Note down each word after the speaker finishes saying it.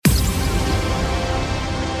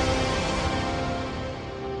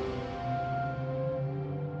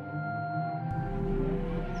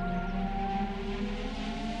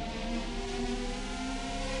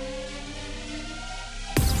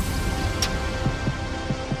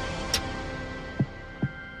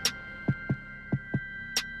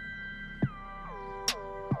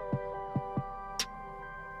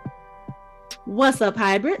What's up,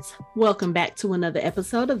 hybrids? Welcome back to another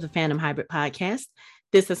episode of the Phantom Hybrid Podcast.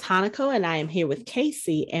 This is Hanako, and I am here with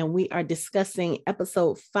Casey, and we are discussing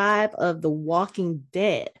episode 5 of The Walking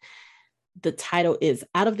Dead. The title is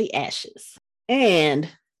Out of the Ashes. And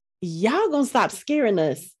y'all gonna stop scaring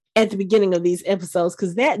us at the beginning of these episodes,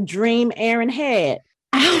 because that dream Aaron had.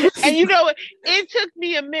 And you know, it took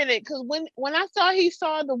me a minute, because when I saw he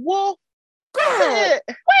saw the wolf, I said,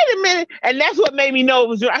 wait a minute. And that's what made me know it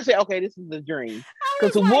was. I said, okay, this is a dream.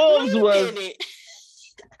 Because the wolves was.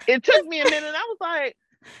 It took me a minute. I was like,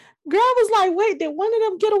 girl was like, wait, did one of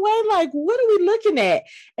them get away? Like, what are we looking at?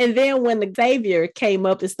 And then when the Savior came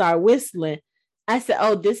up and started whistling, I said,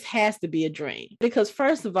 oh, this has to be a dream. Because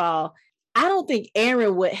first of all, I don't think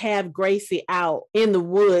Aaron would have Gracie out in the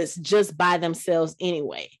woods just by themselves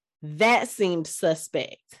anyway. That seemed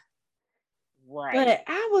suspect. Right. But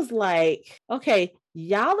I was like, okay,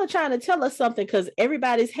 y'all are trying to tell us something, because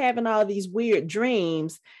everybody's having all these weird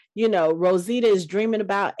dreams. You know, Rosita is dreaming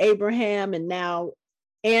about Abraham, and now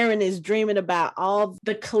Aaron is dreaming about all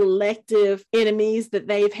the collective enemies that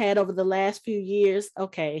they've had over the last few years.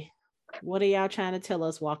 Okay, what are y'all trying to tell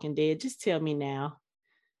us, Walking Dead? Just tell me now,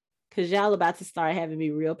 because y'all about to start having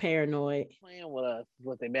me real paranoid. Playing with us,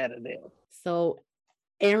 what they better do. So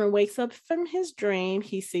Aaron wakes up from his dream.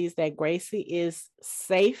 He sees that Gracie is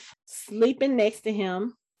safe, sleeping next to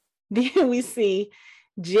him. Then we see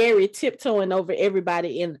Jerry tiptoeing over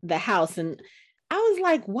everybody in the house. And I was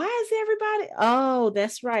like, why is everybody? Oh,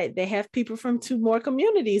 that's right. They have people from 2 more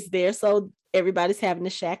communities there. So everybody's having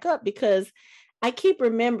to shack up, because I keep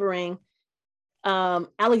remembering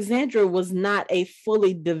Alexandria was not a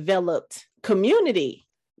fully developed community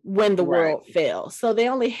when the world fell. So they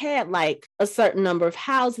only had like a certain number of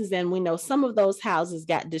houses, and we know some of those houses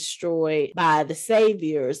got destroyed by the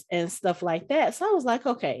Saviors and stuff like that. So I was like,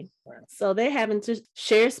 okay, so they're having to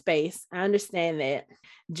share space. I understand that.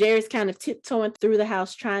 Jerry's kind of tiptoeing through the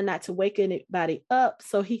house, trying not to wake anybody up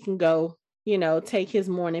so he can go, you know, take his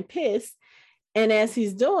morning piss. And as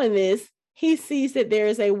he's doing this, he sees that there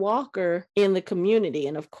is a walker in the community.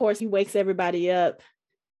 And of course, he wakes everybody up.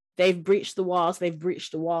 They've breached the walls,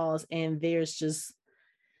 and there's just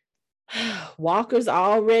walkers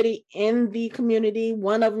already in the community.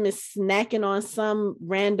 One of them is snacking on some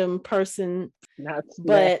random person. Not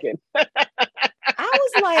snacking. But I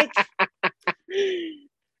was like,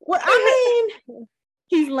 well, I mean,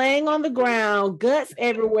 he's laying on the ground, guts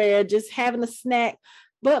everywhere, just having a snack.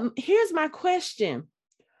 But here's my question.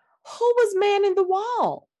 Who was manning the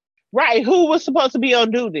wall? Right. Who was supposed to be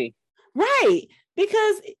on duty? Right.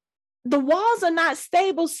 Because the walls are not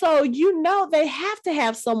stable, so you know they have to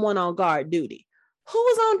have someone on guard duty. Who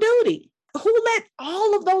was on duty? Who let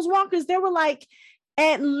all of those walkers? There were like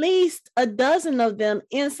at least a dozen of them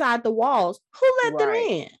inside the walls. Who let them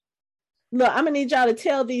in? Look, I'm gonna need y'all to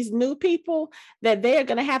tell these new people that they're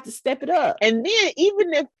gonna have to step it up. And then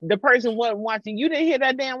even if the person wasn't watching, you didn't hear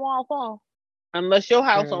that damn wall fall, unless your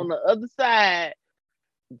house on the other side.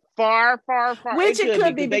 Far. Which it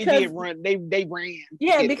could be because they did run. They ran.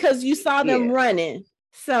 Yeah, because you saw them running.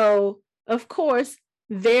 So of course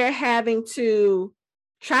they're having to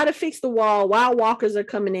try to fix the wall while walkers are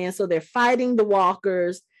coming in. So they're fighting the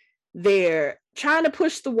walkers. They're trying to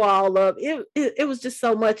push the wall up. It was just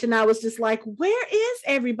so much. And I was just like, where is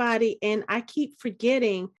everybody? And I keep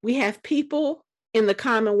forgetting we have people in the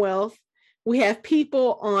Commonwealth. We have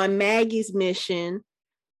people on Maggie's mission.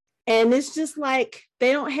 And it's just like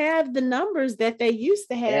they don't have the numbers that they used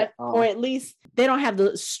to have, or at least they don't have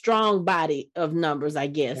the strong body of numbers, I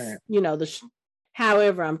guess. Right. You know,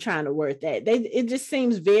 however I'm trying to word that. It just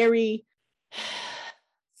seems very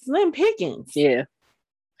slim pickings. Yeah.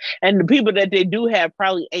 And the people that they do have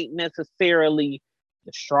probably ain't necessarily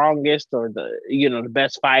the strongest or the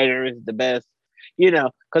best fighters, the best,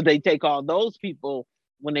 because they take all those people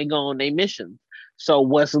when they go on their missions. So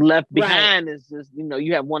what's left behind is just,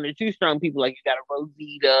 you have 1 or 2 strong people, like you got a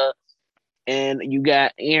Rosita and you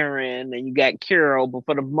got Aaron and you got Carol. But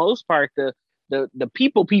for the most part, the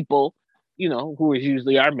people, who is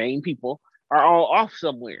usually our main people, are all off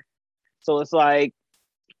somewhere. So it's like,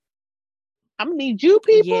 I'm going to need you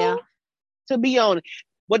people to be on it.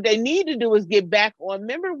 What they need to do is get back on.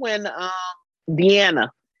 Remember when Deanna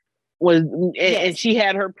was, and she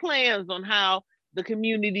had her plans on how the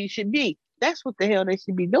community should be. That's what the hell they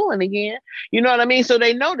should be doing again. You know what I mean? So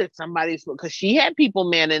they know that somebody's, because she had people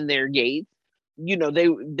manning their gates.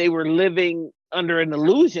 They were living under an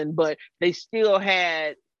illusion, but they still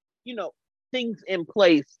had, things in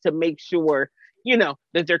place to make sure,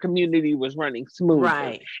 that their community was running smoothly.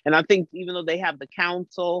 Right. And I think even though they have the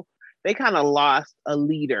council, they kind of lost a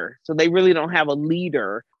leader. So they really don't have a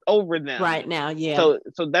leader over them right now. Yeah.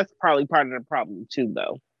 So that's probably part of the problem too,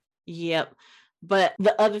 though. Yep. But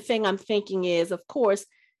the other thing I'm thinking is, of course,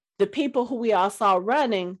 the people who we all saw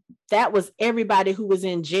running, that was everybody who was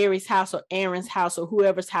in Jerry's house or Aaron's house or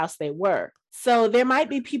whoever's house they were. So there might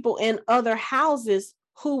be people in other houses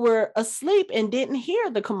who were asleep and didn't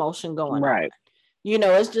hear the commotion going on.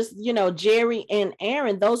 It's just, Jerry and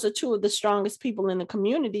Aaron, those are two of the strongest people in the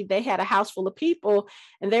community. They had a house full of people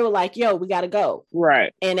and they were like, yo, we got to go.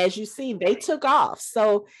 Right. And as you see, they took off.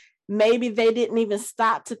 So maybe they didn't even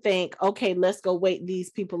stop to think, okay, let's go wake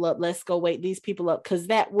these people up. Let's go wake these people up. Because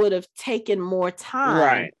that would have taken more time.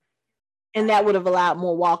 Right. And that would have allowed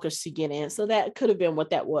more walkers to get in. So that could have been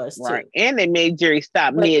what that was, right. too. And they made Jerry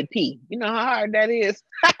stop mid-pee. You know how hard that is?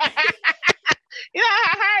 You know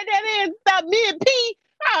how hard that is? Stop mid-pee?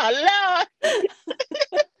 Oh, Lord.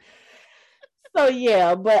 So,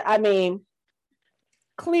 yeah. But, I mean,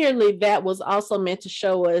 clearly that was also meant to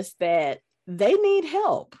show us that they need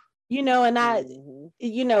help. And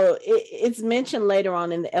it's mentioned later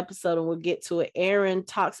on in the episode, and we'll get to it. Aaron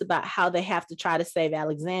talks about how they have to try to save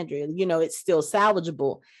Alexandria. It's still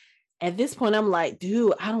salvageable. At this point, I'm like,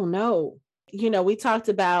 dude, I don't know. We talked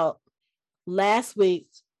about last week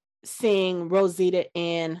seeing Rosita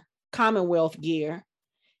in Commonwealth gear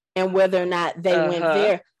and whether or not they went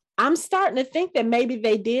there. I'm starting to think that maybe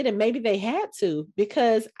they did and maybe they had to,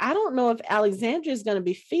 because I don't know if Alexandria is going to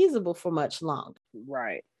be feasible for much longer.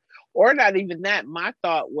 Right. Or not even that. My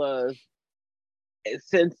thought was,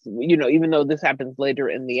 since, even though this happens later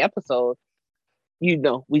in the episode,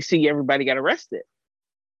 we see everybody got arrested.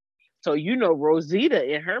 So, Rosita,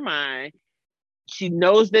 in her mind, she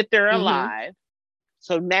knows that they're alive.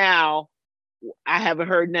 So now I haven't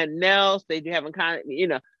heard nothing else. They haven't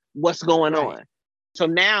what's going on. So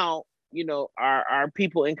now, our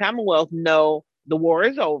people in Commonwealth know the war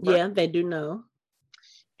is over. Yeah, they do know.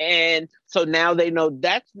 And so now they know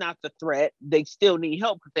that's not the threat. They still need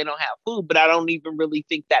help because they don't have food. But I don't even really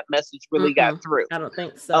think that message really got through. I don't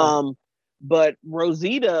think so. But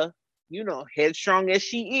Rosita, headstrong as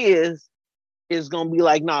she is going to be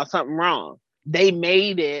like, nah, something wrong. They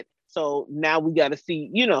made it. So now we got to see,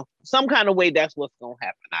 some kind of way that's what's going to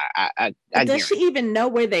happen. I does she even know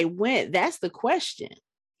where they went? That's the question.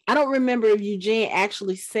 I don't remember if Eugene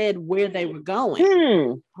actually said where they were going.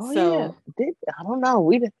 I don't know.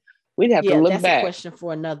 We'd have to look back. That's a question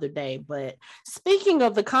for another day. But speaking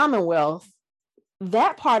of the Commonwealth,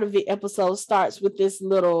 that part of the episode starts with this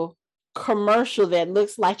little commercial that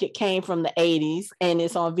looks like it came from the 80s and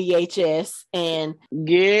it's on VHS. And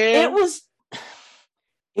it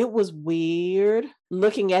was weird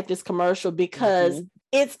looking at this commercial because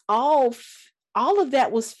it's all of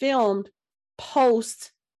that was filmed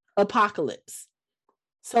post apocalypse.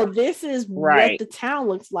 So this is what the town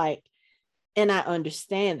looks like. And I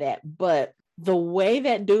understand that, but the way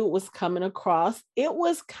that dude was coming across, it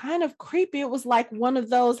was kind of creepy. It was like one of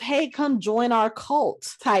those, hey, come join our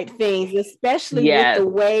cult type things, especially with the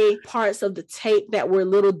way parts of the tape that were a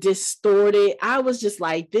little distorted. I was just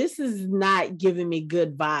like, this is not giving me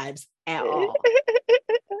good vibes at all.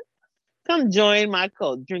 Come join my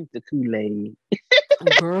cult, drink the Kool-Aid.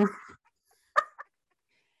 Girl.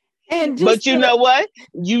 But you know what?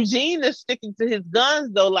 Eugene is sticking to his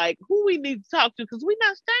guns though. Like, who we need to talk to? Because we're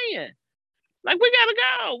not staying. Like, we gotta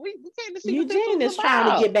go. We can't see Eugene is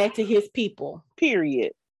trying to get back to his people.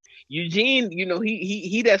 Period. Eugene,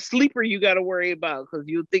 he that sleeper you gotta worry about, because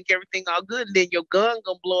you think everything all good, and then your gun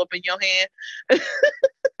gonna blow up in your hand.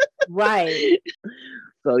 Right.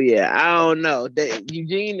 So yeah, I don't know. That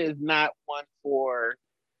Eugene is not one for,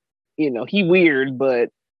 he weird, but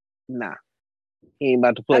nah. He ain't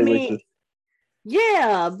about to play with you.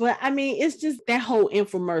 Yeah, but it's just that whole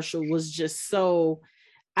infomercial was just so,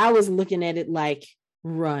 I was looking at it like,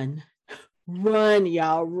 run,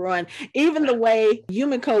 y'all, run. Even the way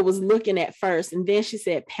Yumiko was looking at first, and then she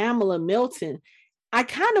said Pamela Milton. I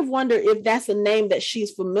kind of wonder if that's a name that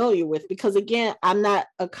she's familiar with, because again, I'm not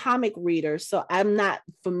a comic reader, so I'm not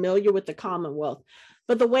familiar with the Commonwealth.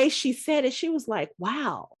 But the way she said it, she was like,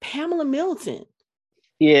 wow, Pamela Milton.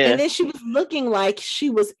 Yeah. And then she was looking like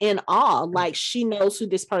she was in awe, like she knows who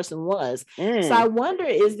this person was. So I wonder,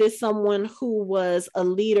 is this someone who was a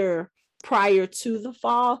leader prior to the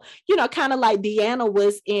fall? Kind of like Deanna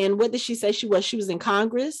was in, what did she say she was? She was in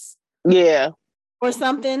Congress? Yeah. Or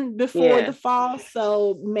something before the fall.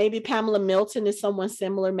 So maybe Pamela Milton is someone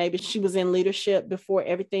similar. Maybe she was in leadership before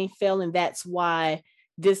everything fell. And that's why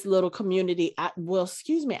this little community, I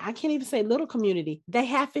can't even say little community. They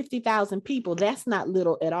have 50,000 people. That's not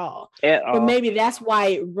little at all. But maybe that's why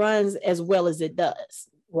it runs as well as it does.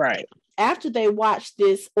 Right. After they watched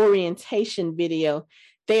this orientation video,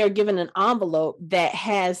 they are given an envelope that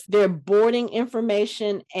has their boarding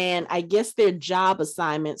information and I guess their job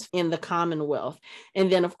assignments in the Commonwealth.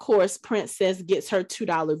 And then, of course, Princess gets her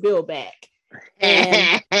 $2 bill back.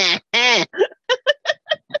 And, and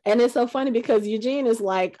it's so funny because Eugene is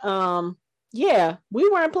like, yeah, we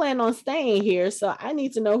weren't planning on staying here, so I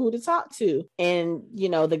need to know who to talk to. And, you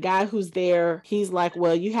know, the guy who's there, he's like,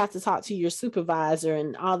 well, you have to talk to your supervisor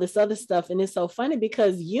and all this other stuff. And it's so funny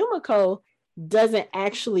because Yumiko doesn't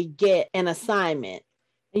actually get an assignment.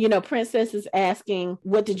 You know, Princess is asking,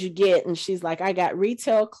 what did you get? And she's like, I got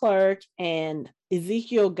retail clerk, and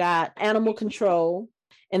Ezekiel got animal control.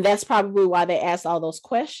 And that's probably why they asked all those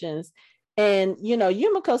questions. And, you know,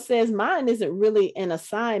 Yumiko says, mine isn't really an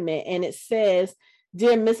assignment. And it says,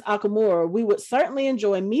 dear Miss Okamura, we would certainly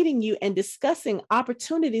enjoy meeting you and discussing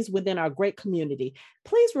opportunities within our great community.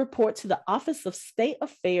 Please report to the Office of State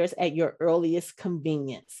Affairs at your earliest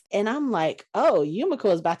convenience. And I'm like, oh,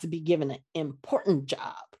 Yumiko is about to be given an important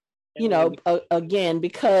job. You know, again,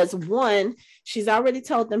 because one, she's already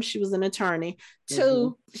told them she was an attorney.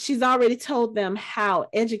 Two, she's already told them how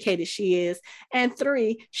educated she is. And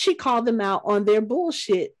three, she called them out on their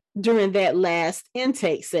bullshit during that last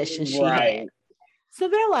intake session she had. So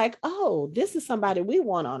they're like, oh, this is somebody we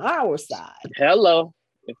want on our side. Hello,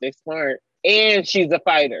 if they're smart. And she's a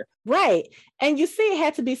fighter. Right. And you see, it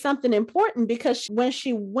had to be something important because when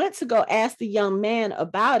she went to go ask the young man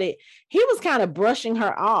about it, he was kind of brushing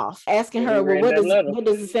her off, asking her, well, what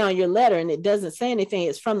does it say on your letter? And it doesn't say anything.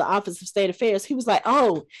 It's from the Office of State Affairs. He was like,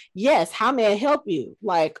 oh, yes. How may I help you?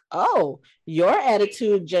 Like, oh, your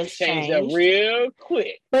attitude just changed up real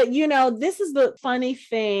quick. But, you know, this is the funny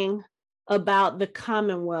thing about the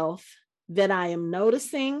Commonwealth that I am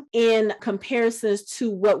noticing in comparisons to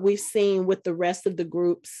what we've seen with the rest of the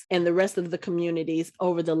groups and the rest of the communities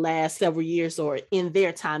over the last several years, or in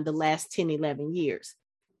their time, the last 10, 11 years.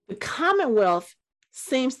 The Commonwealth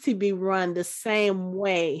seems to be run the same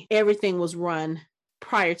way everything was run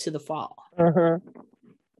prior to the fall.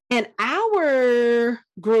 And our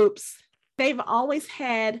groups, they've always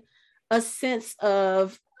had a sense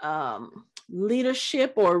of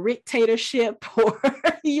leadership or dictatorship or,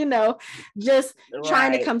 you know, just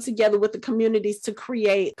trying to come together with the communities to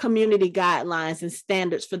create community guidelines and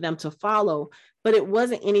standards for them to follow. But it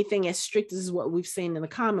wasn't anything as strict as what we've seen in the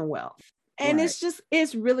Commonwealth. And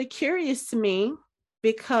it's really curious to me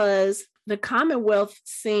because the Commonwealth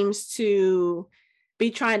seems to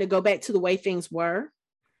be trying to go back to the way things were.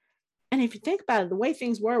 And if you think about it, the way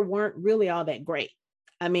things weren't really all that great.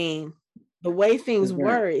 I mean, the way things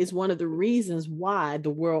were is one of the reasons why the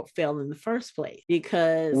world fell in the first place,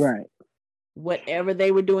 because whatever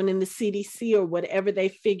they were doing in the CDC or whatever they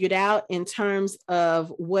figured out in terms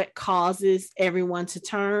of what causes everyone to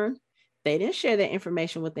turn, they didn't share that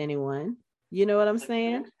information with anyone. You know what I'm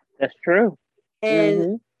saying? That's true.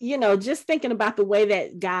 And, you know, just thinking about the way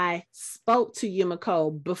that guy spoke to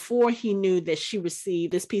Yumiko before he knew that she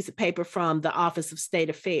received this piece of paper from the Office of State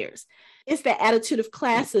Affairs. It's the attitude of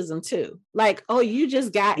classism too. Like, oh, you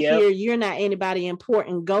just got here. You're not anybody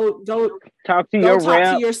important. Go talk to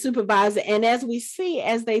your supervisor. And as we see,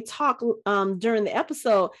 as they talk during the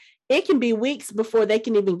episode, it can be weeks before they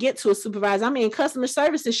can even get to a supervisor. I mean, customer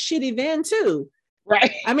service is shitty then too.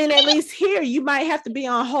 Right. I mean, at least here you might have to be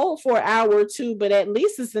on hold for an hour or two, but at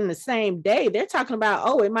least it's in the same day. They're talking about,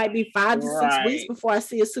 oh, it might be 5 to 6 weeks before I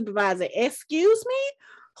see a supervisor. Excuse me?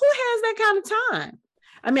 Who has that kind of time?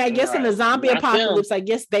 I mean, I guess in the zombie apocalypse, I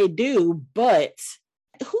guess they do, but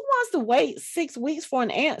who wants to wait 6 weeks for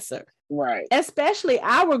an answer? Right. Especially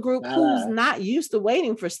our group who's not used to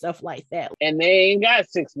waiting for stuff like that. And they ain't got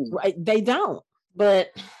 6 weeks. Right. They don't. But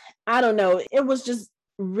I don't know. It was just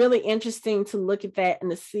really interesting to look at that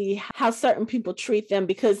and to see how certain people treat them,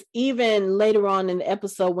 because even later on in the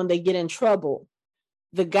episode, when they get in trouble,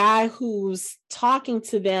 the guy who's talking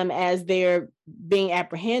to them as they're being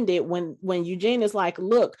apprehended, when Eugene is like,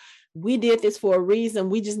 look, we did this for a reason.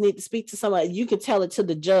 We just need to speak to somebody. You can tell it to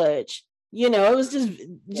the judge. You know, it was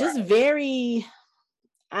just very,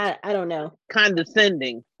 I don't know.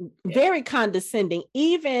 Condescending. Very condescending.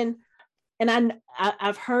 Even, and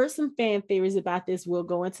I've heard some fan theories about this. We'll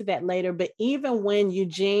go into that later. But even when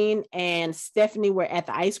Eugene and Stephanie were at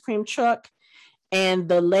the ice cream truck, and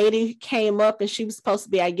the lady came up and she was supposed to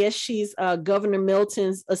be, I guess she's Governor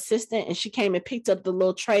Milton's assistant, and she came and picked up the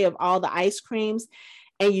little tray of all the ice creams.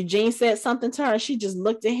 And Eugene said something to her. She just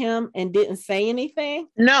looked at him and didn't say anything.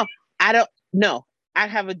 No, I don't know. I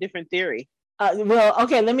have a different theory. Well,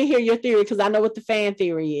 okay, let me hear your theory, because I know what the fan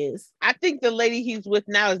theory is. I think the lady he's with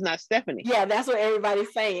now is not Stephanie. Yeah, that's what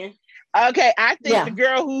everybody's saying. Okay, I think the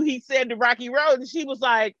girl who he said to Rocky Road, and she was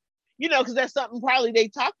like, because that's something probably they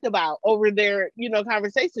talked about over their,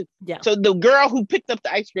 conversation. Yeah. So the girl who picked up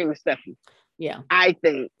the ice cream is Stephanie. Yeah. I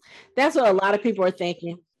think. That's what a lot of people are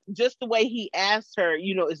thinking. Just the way he asked her,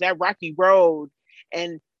 is that Rocky Road?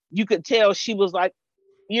 And you could tell she was like,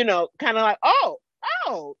 kind of like, oh,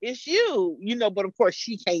 it's you, but of course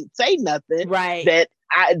she can't say nothing. Right.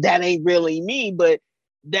 That ain't really me, but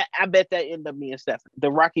that I bet that ended up being Stephanie,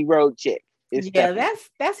 the Rocky Road chick. Yeah,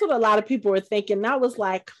 that's what a lot of people were thinking. And I was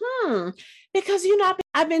like, because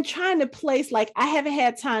I've been trying to place, like, I haven't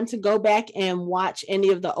had time to go back and watch any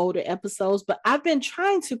of the older episodes, but I've been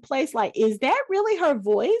trying to place, like, is that really her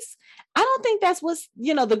voice? I don't think that's what's,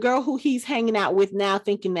 the girl who he's hanging out with now,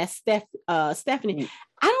 thinking that's Stephanie.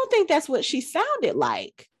 I don't think that's what she sounded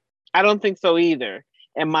like. I don't think so either.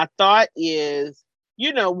 And my thought is,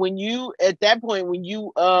 when you, at that point, when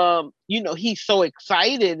you, he's so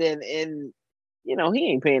excited and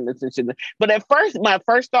he ain't paying attention. But at first, my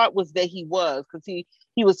first thought was that he was, because he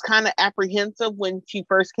was kind of apprehensive when she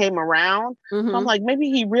first came around. Mm-hmm. I'm like, maybe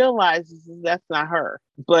he realizes that's not her.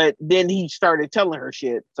 But then he started telling her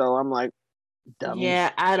shit. So I'm like, dummy.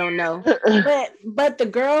 Yeah, I don't know. but the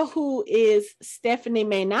girl who is Stephanie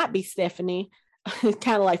may not be Stephanie.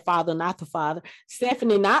 Kind of like father, not the father.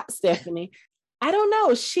 Stephanie, not Stephanie. I don't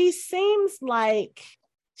know. She seems like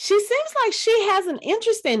she has an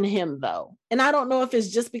interest in him, though. And I don't know if it's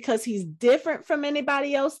just because he's different from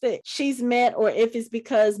anybody else that she's met, or if it's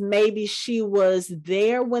because maybe she was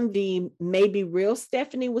there when the maybe real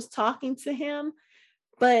Stephanie was talking to him.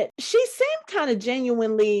 But she seemed kind of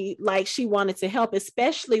genuinely like she wanted to help,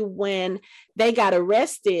 especially when they got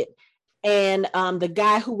arrested and the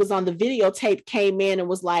guy who was on the videotape came in and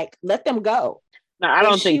was like, let them go. No, I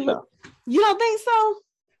don't think so. You don't think so?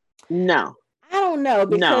 No. I don't know,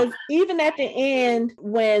 because even at the end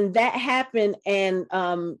when that happened and,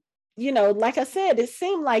 like I said, it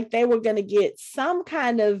seemed like they were going to get some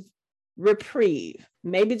kind of reprieve,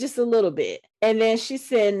 maybe just a little bit. And then she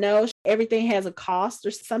said, no, everything has a cost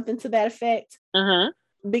or something to that effect. Uh-huh.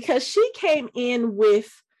 Because she came in with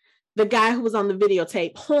the guy who was on the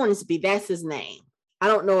videotape, Hornsby, that's his name. I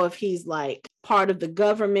don't know if he's like part of the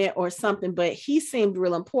government or something, but he seemed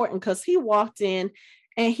real important because he walked in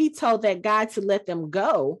and he told that guy to let them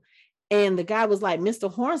go. And the guy was like,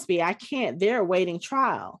 Mr. Hornsby, I can't, they're awaiting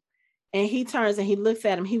trial. And he turns and he looks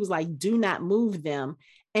at him. He was like, do not move them.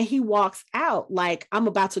 And he walks out like, I'm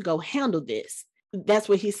about to go handle this. That's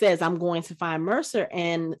what he says. I'm going to find Mercer.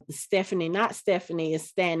 And Stephanie, not Stephanie, is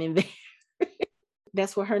standing there.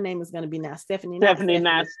 That's what her name is going to be now. Stephanie,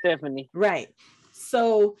 not Stephanie. Right.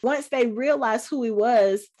 So once they realized who he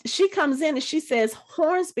was, she comes in and she says,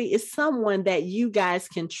 Hornsby is someone that you guys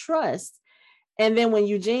can trust. And then when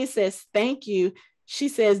Eugene says, thank you, she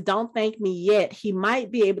says, don't thank me yet. He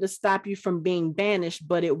might be able to stop you from being banished,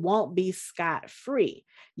 but it won't be scot-free.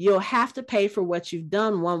 You'll have to pay for what you've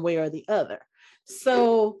done one way or the other.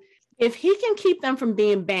 So if he can keep them from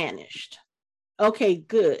being banished, okay,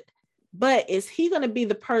 good. But is he going to be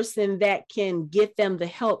the person that can get them the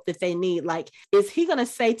help that they need? Like, is he going to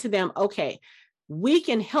say to them, okay, we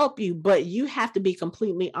can help you, but you have to be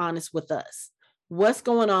completely honest with us. What's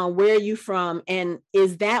going on? Where are you from? And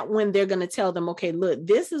is that when they're going to tell them, okay, look,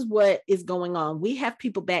 this is what is going on. We have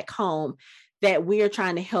people back home that we are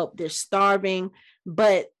trying to help. They're starving,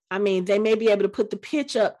 but I mean, they may be able to put the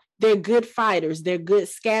pitch up. They're good fighters. They're good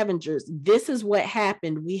scavengers. This is what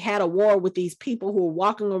happened. We had a war with these people who were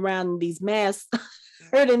walking around in these masks,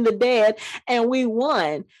 hurting the dead, and we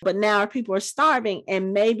won. But now our people are starving,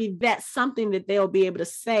 and maybe that's something that they'll be able to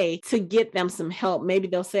say to get them some help. Maybe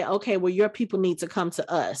they'll say, okay, well, your people need to come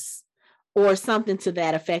to us, or something to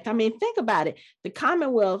that effect. I mean, think about it. The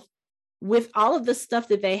Commonwealth, with all of the stuff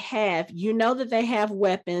that they have, that they have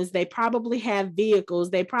weapons, they probably have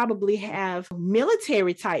vehicles, they probably have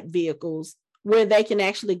military type vehicles where they can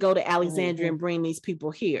actually go to Alexandria and bring these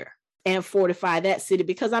people here and fortify that city.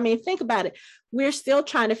 Because I mean, think about it. We're still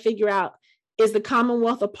trying to figure out, is the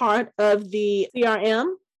Commonwealth a part of the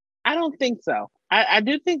CRM? I don't think so. I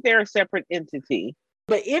do think they're a separate entity.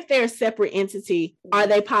 But if they're a separate entity, are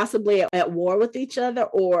they possibly at war with each other,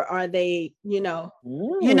 or are they, you know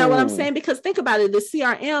what I'm saying? Because think about it, the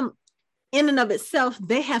CRM in and of itself,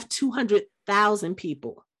 they have 200,000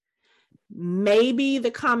 people. Maybe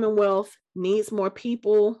the Commonwealth needs more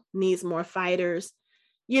people, needs more fighters.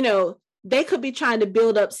 They could be trying to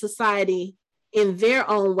build up society in their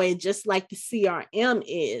own way, just like the CRM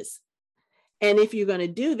is. And if you're going to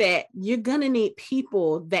do that, you're going to need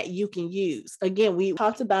people that you can use. Again, we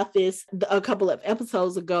talked about this a couple of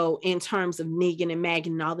episodes ago in terms of Negan and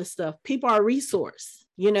Maggie and all this stuff. People are a resource,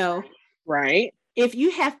 Right. if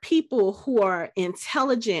you have people who are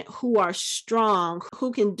intelligent, who are strong,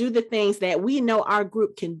 who can do the things that we know our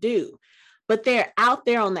group can do, but they're out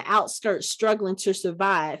there on the outskirts struggling to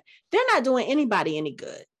survive, they're not doing anybody any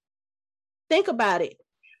good. Think about it.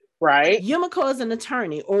 Right. Yumiko is an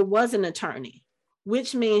attorney, or was an attorney,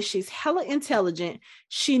 which means she's hella intelligent.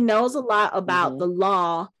 She knows a lot about the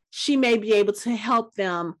law. She may be able to help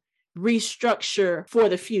them restructure for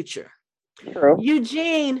the future. True.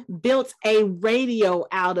 Eugene built a radio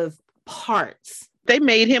out of parts. They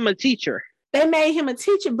made him a teacher. But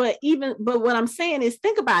what I'm saying is,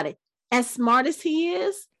 think about it. As smart as he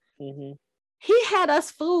is, he had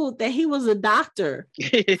us fooled that he was a doctor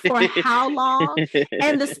for how long?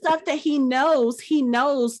 And the stuff that he knows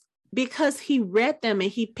because he read them and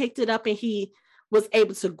he picked it up and he was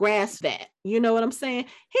able to grasp that. You know what I'm saying?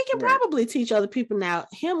 He can probably teach other people. Now,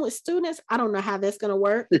 him with students, I don't know how that's going to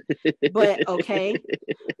work, but okay.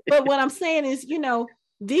 But what I'm saying is,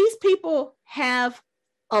 these people have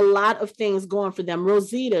a lot of things going for them.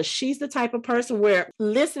 Rosita, she's the type of person where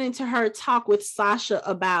listening to her talk with Sasha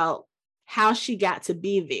about how she got to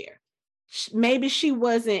be there. Maybe she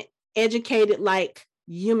wasn't educated like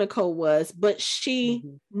Yumiko was, but she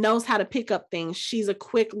knows how to pick up things. She's a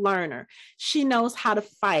quick learner. She knows how to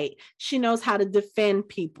fight. She knows how to defend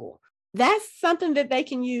people. That's something that they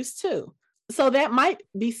can use too. So that might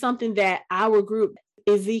be something that our group,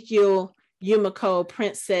 Ezekiel, Yumiko,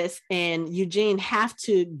 Princess, and Eugene, have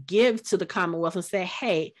to give to the Commonwealth and say,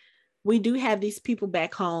 hey, we do have these people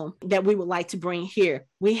back home that we would like to bring here.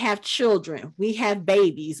 We have children. We have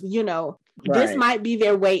babies. This might be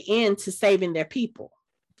their way into saving their people.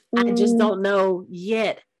 I just don't know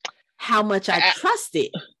yet how much I trust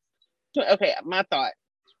it. Okay, my thought.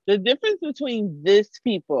 The difference between this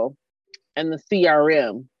people and the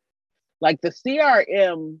CRM, like the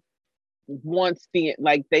CRM wants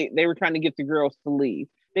they were trying to get the girls to leave.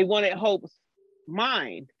 They wanted Hope's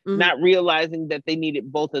mind, not realizing that they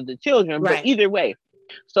needed both of the children, but either way.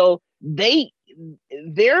 So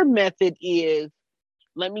their method is,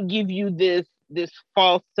 let me give you this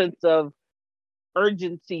false sense of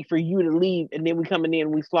urgency for you to leave, and then we coming in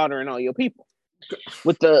and we slaughtering all your people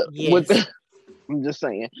with the I'm just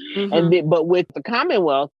saying. But with the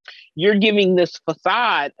Commonwealth, you're giving this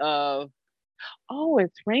facade of, oh,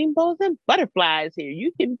 it's rainbows and butterflies here.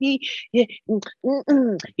 You can be, it's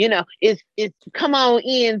come on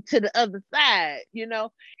in to the other side,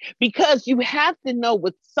 because you have to know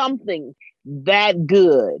with something that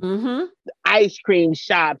good, ice cream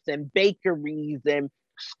shops and bakeries and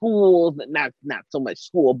schools, not so much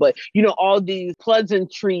school, but all these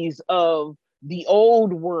pleasantries of the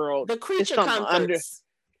old world, the creature comforts.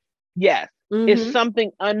 Yes. It's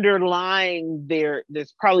something underlying there.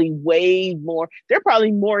 There's probably way more. They're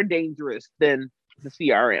probably more dangerous than the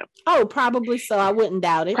CRM. Oh, probably so. I wouldn't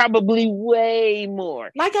doubt it. Probably way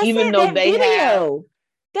more. Like I said,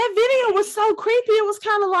 that video was so creepy. It was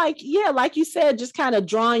kind of like, like you said, just kind of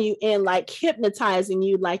drawing you in, like hypnotizing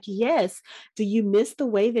you. Like, yes, do you miss the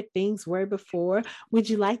way that things were before? Would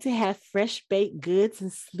you like to have fresh baked goods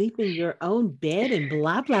and sleep in your own bed and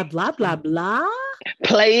blah, blah, blah, blah, blah?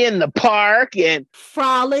 Play in the park and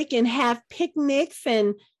frolic and have picnics.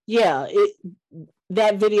 And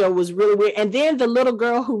that video was really weird. And then the little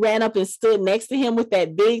girl who ran up and stood next to him with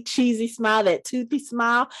that big cheesy smile, that toothy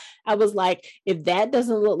smile, I was like, if that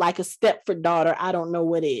doesn't look like a Stepford daughter, I don't know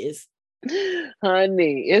what is.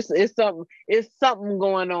 Honey, it's something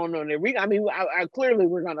going on there. I clearly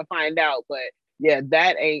we're gonna find out, but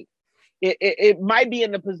that ain't it might be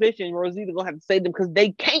in the position Rosita gonna have to say them because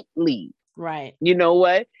they can't leave. Right. You know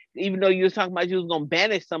what? Even though you was talking about you was gonna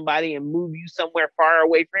banish somebody and move you somewhere far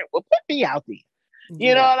away from it, well, put me out there.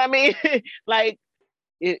 You know what I mean? Like,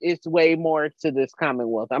 it's way more to this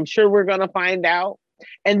Commonwealth. I'm sure we're going to find out.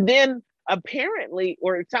 And then apparently,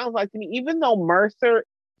 or it sounds like to me, even though Mercer,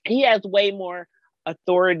 he has way more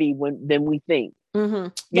authority than we think. You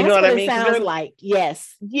know what I mean? It sounds like,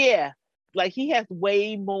 yes. Yeah. Like he has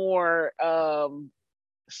way more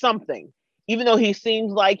something. Even though he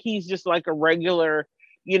seems like he's just like a regular,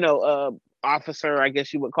 officer, I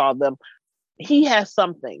guess you would call them. He has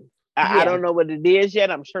something. I don't know what it is yet.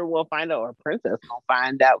 I'm sure we'll find out, or Princess gonna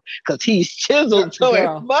find out because he's chiseled. So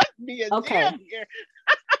it must be a gem here.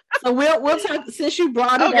 So we'll talk, since you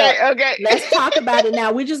brought it up. Okay. Let's talk about it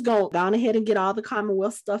now. We're just going on ahead and get all the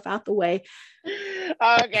Commonwealth stuff out the way.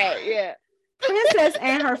 Okay, yeah. Princess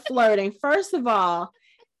and her flirting. First of all,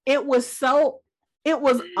 it was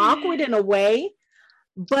awkward in a way.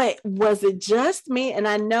 But was it just me? And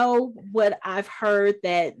I know what I've heard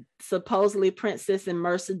that supposedly Princess and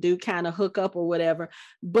Mercer do kind of hook up or whatever,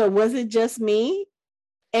 but was it just me?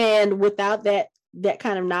 And without that that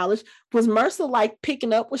kind of knowledge. Was Mercer like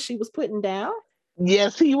picking up what she was putting down?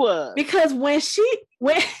 Yes, he was. Because when she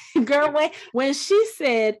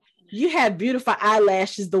said, "You have beautiful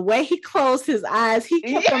eyelashes," the way he closed his eyes, he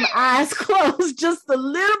kept them eyes closed just a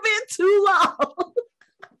little bit too long.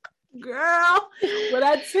 Girl, what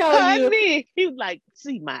I tell you, he was like,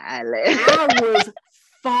 "See my eyelash." I was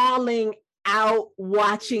falling out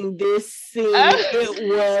watching this scene. It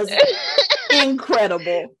was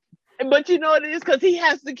incredible. But you know what it is? Because he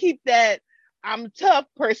has to keep that I'm tough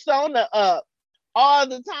persona up all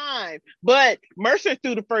the time. But Mercer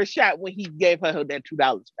threw the first shot when he gave her that $2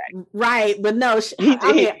 back. Right, but no, he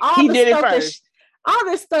did it first. All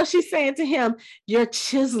this stuff she's saying to him, your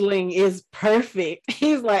chiseling is perfect.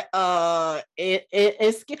 He's like,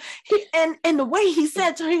 it's and the way he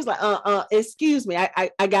said to her, he was like, excuse me,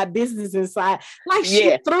 I got business inside. Like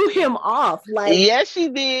she threw him off. Like, yes, she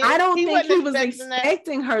did. I don't think he was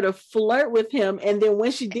expecting her to flirt with him. And then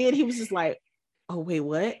when she did, he was just like, oh, wait,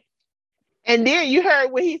 what? And then you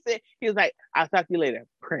heard what he said. He was like, I'll talk to you later,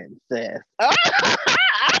 princess. Okay,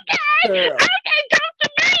 talk to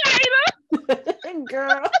me later.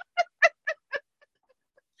 Girl.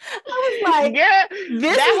 I was like,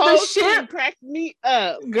 this is the ship. Cracked me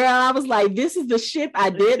up. Girl, I was like, this is the ship I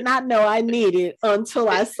did not know I needed until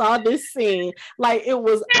I saw this scene. Like, it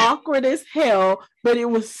was awkward as hell, but it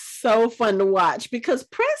was so fun to watch because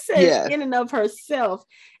Princess in and of herself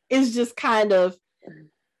is just kind of,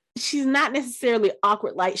 she's not necessarily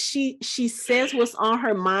awkward. Like she says what's on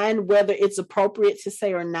her mind, whether it's appropriate to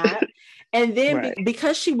say or not. And then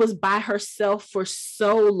because she was by herself for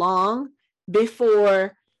so long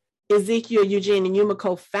before Ezekiel, Eugene, and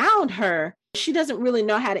Yumiko found her, she doesn't really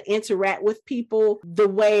know how to interact with people the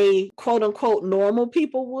way quote unquote normal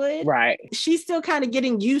people would. Right. She's still kind of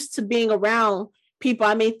getting used to being around people.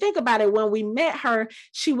 I mean, think about it. When we met her,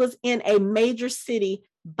 she was in a major city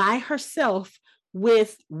by herself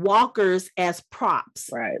with walkers as props.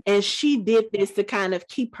 Right. And she did this to kind of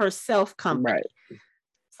keep herself company. Right.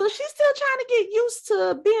 So she's still trying to get used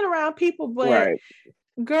to being around people. But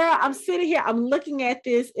girl, I'm sitting here, I'm looking at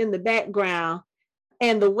this in the background,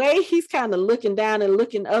 and the way he's kind of looking down and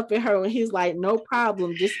looking up at her when he's like, no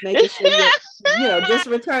problem, just making sure just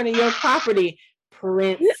returning your property,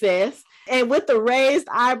 princess. And with the raised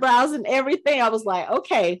eyebrows and everything, I was like,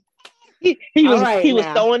 okay. He was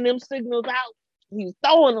throwing them signals out. He was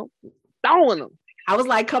throwing them. I was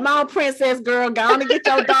like, come on, princess girl, go on and get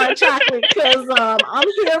your dark chocolate because I'm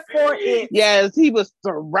here for it. Yes, he was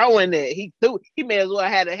throwing it. He may as well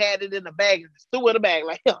had it in the bag and just threw it in the bag.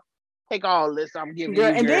 Like, here, take all this I'm giving you.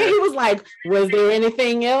 And then he was like, was there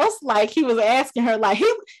anything else? Like he was asking her, like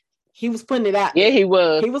he was putting it out. Yeah, he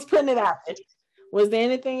was. He was putting it out. Was there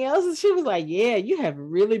anything else? And she was like, yeah, you have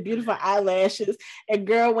really beautiful eyelashes. And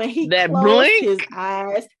girl, when he closed blink? His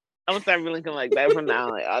eyes. I'm gonna start blinking like that from now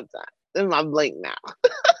on all the time. This is my blink now.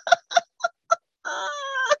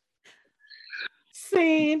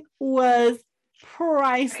 Scene was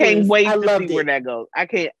priceless. Can't wait to see where that goes.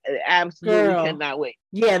 I absolutely cannot wait.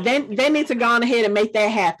 Yeah, they need to go on ahead and make that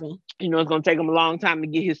happen. You know, it's gonna take him a long time to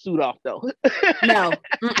get his suit off, though. No,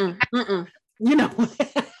 you know.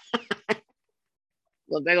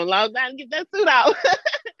 Well, they're gonna long time to get that suit out,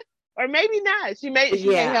 or maybe not. She may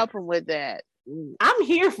help him with that. I'm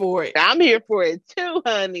here for it. I'm here for it too,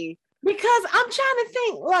 honey. Because I'm trying to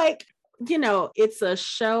think, like, it's a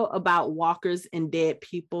show about walkers and dead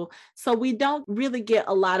people. So we don't really get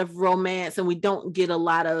a lot of romance and we don't get a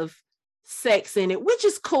lot of sex in it, which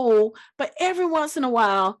is cool. But every once in a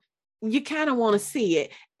while, you kind of want to see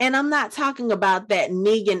it. And I'm not talking about that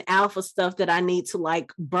Negan alpha stuff that I need to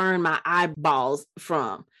like burn my eyeballs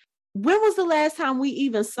from. When was the last time we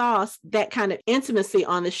even saw that kind of intimacy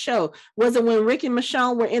on the show? Was it when Rick and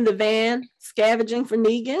Michonne were in the van scavenging for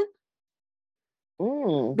Negan?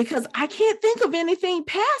 Because I can't think of anything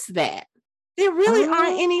past that. There really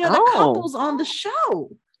aren't any other couples on the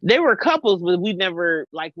show. There were couples, but we never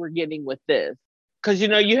we're getting with this. Because,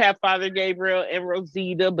 you have Father Gabriel and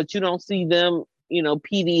Rosita, but you don't see them,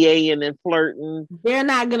 PDAing and flirting. They're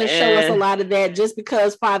not going to show us a lot of that just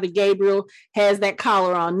because Father Gabriel has that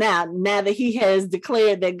collar on now. Now that he has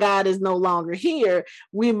declared that God is no longer here,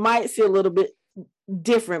 we might see a little bit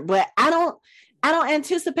different. But I don't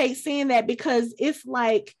anticipate seeing that because it's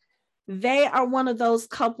like they are one of those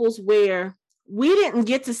couples where we didn't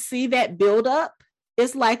get to see that build up.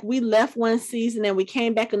 It's like we left one season and we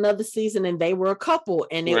came back another season and they were a couple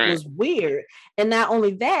and it was weird. And not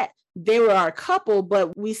only that, they were our couple,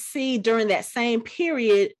 but we see during that same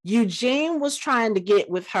period, Eugene was trying to get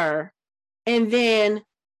with her. And then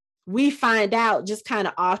we find out just kind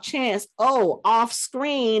of off chance, off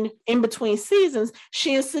screen in between seasons,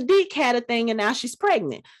 she and Sadiq had a thing and now she's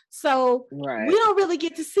pregnant. So we don't really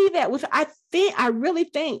get to see that with, I really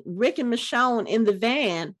think Rick and Michonne in the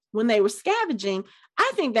van when they were scavenging,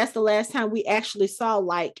 I think that's the last time we actually saw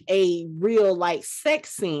like a real like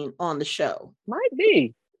sex scene on the show. Might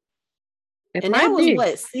be. And that was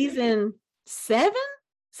what, season 7?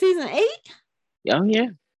 Season 8? Oh yeah.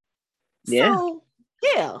 Yeah. So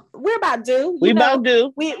yeah, we're about due.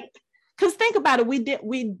 Because think about it, we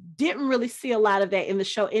didn't really see a lot of that in the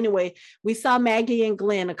show anyway. We saw Maggie and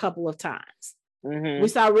Glenn a couple of times. We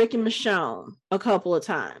saw Rick and Michonne a couple of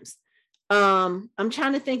times. I'm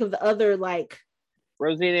trying to think of the other, like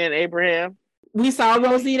Rosita and Abraham. We saw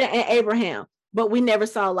Rosita and Abraham, but we never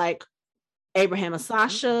saw like Abraham and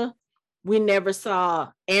Sasha. We never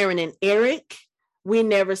saw Aaron and Eric. We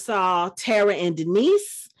never saw Tara and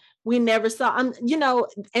Denise. We never saw,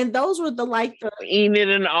 and those were the Enid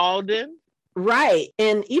and Alden. Right.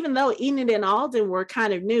 And even though Enid and Alden were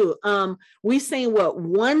kind of new, we seen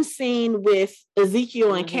one scene with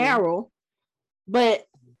Ezekiel and Carol, but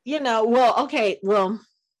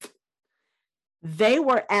they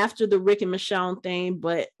were after the Rick and Michonne thing,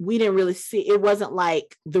 but we didn't really see, it wasn't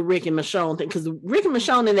like the Rick and Michonne thing, because Rick and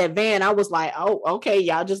Michonne in that van, I was like, oh, okay,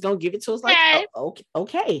 y'all just gonna give it to us like,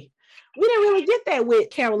 okay. We didn't really get that with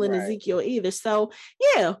Carol and Ezekiel either. So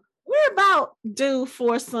yeah, we're about due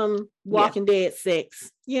for some Walking Dead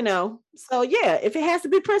 6, So yeah, if it has to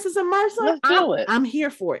be Princess and Mercer, I'm here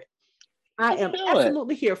for it. I am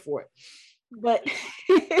absolutely here for it. But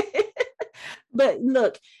but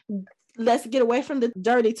look, let's get away from the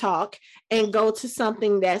dirty talk and go to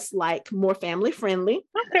something that's like more family friendly.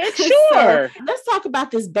 Okay, sure. So let's talk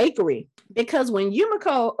about this bakery, because when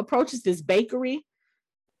Yumiko approaches this bakery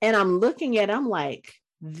and I'm looking at it, I'm like,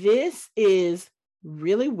 this is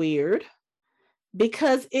really weird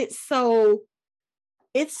because it's so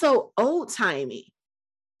old-timey.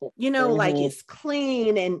 Like it's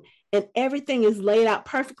clean and everything is laid out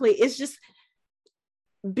perfectly. It's just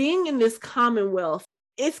being in this Commonwealth,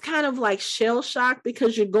 it's kind of like shell shock,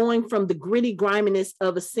 because you're going from the gritty griminess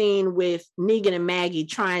of a scene with Negan and Maggie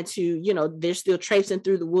trying to, they're still traipsing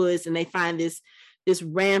through the woods and they find this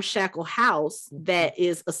ramshackle house that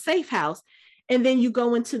is a safe house. And then you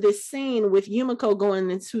go into this scene with Yumiko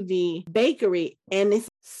going into the bakery, and it's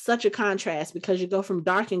such a contrast because you go from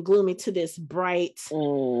dark and gloomy to this bright,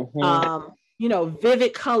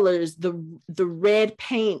 vivid colors, the red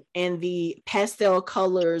paint and the pastel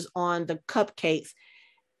colors on the cupcakes.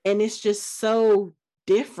 And it's just so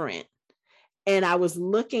different. And I was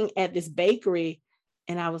looking at this bakery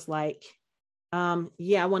and I was like,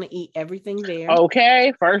 I want to eat everything there.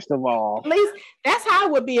 Okay, first of all. At least that's how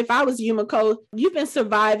it would be if I was Yumiko. You've been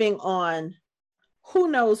surviving on who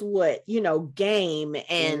knows what, game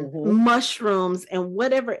and mushrooms and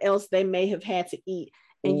whatever else they may have had to eat.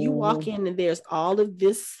 And you walk in and there's all of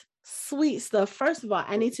this sweet stuff. First of all,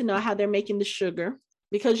 I need to know how they're making the sugar,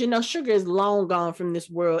 because sugar is long gone from this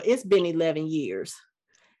world. It's been 11 years.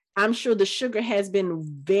 I'm sure the sugar has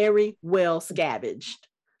been very well scavenged.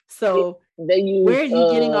 So where are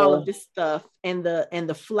you getting all of this stuff and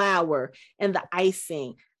the flour and the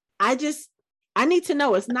icing? I need to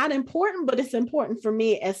know. It's not important, but it's important for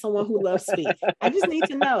me as someone who loves sweets. I just need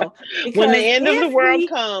to know. When the end of the world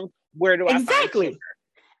comes, where do I find sugar?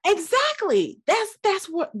 Exactly. That's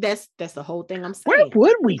the whole thing I'm saying.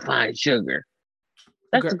 Where would we find sugar?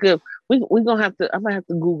 That's good. I'm gonna have to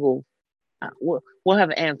Google. We'll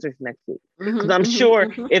have answers next week, because I'm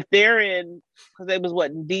sure if they're in, because it was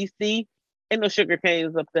in DC, ain't no sugar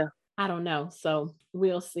canes up there. I don't know, so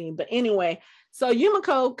we'll see. But anyway, so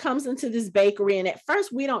Yumiko comes into this bakery, and at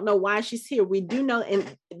first we don't know why she's here. We do know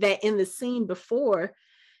that in the scene before,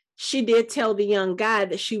 she did tell the young guy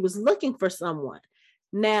that she was looking for someone.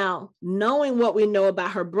 Now, knowing what we know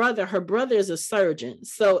about her brother is a surgeon.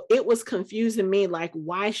 So it was confusing me, like,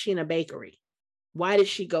 why is she in a bakery? Why did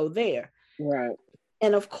she go there? Right.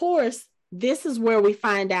 And of course, this is where we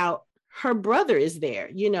find out her brother is there.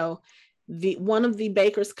 One of the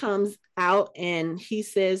bakers comes out and he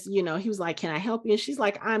says, he was like, can I help you? And she's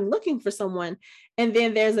like, I'm looking for someone. And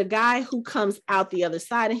then there's a guy who comes out the other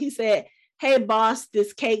side and he said, hey boss,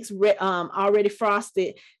 this cake's already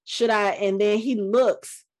frosted. Should I? And then he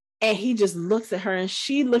looks and he just looks at her and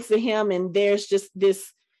she looks at him, and there's just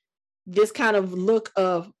this kind of look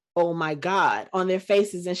of, oh my God, on their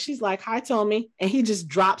faces. And she's like, hi, Tommy. And he just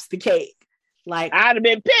drops the cake. Like, I'd have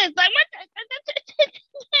been pissed. Like,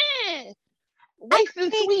 what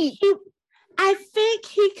the sweet. I think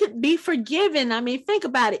he could be forgiven. I mean, think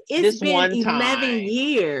about it. It's been 11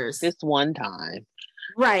 years. This one time.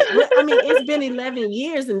 Right. Well, I mean, it's been 11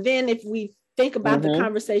 years. And then if we think about the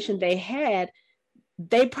conversation they had,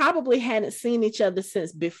 they probably hadn't seen each other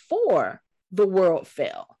since before the world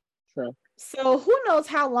fell. Sure. So who knows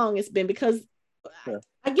how long it's been, because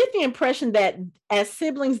I get the impression that as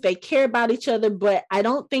siblings, they care about each other, but I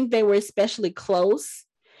don't think they were especially close.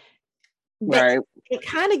 Right. It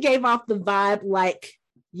kind of gave off the vibe like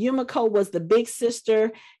Yumiko was the big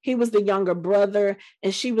sister, he was the younger brother,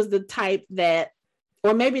 and she was the type that,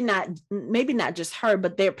 or maybe not just her,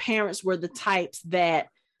 but their parents were the types that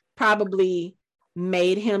probably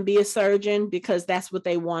made him be a surgeon because that's what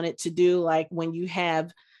they wanted to do. Like when you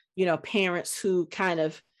have, parents who kind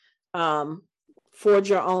of forge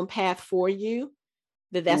your own path for you,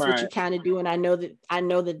 that's what you kind of do. And I know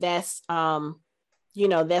that that's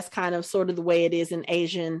that's kind of sort of the way it is in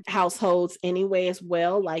Asian households anyway as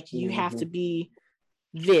well. Like you have to be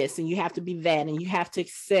this and you have to be that and you have to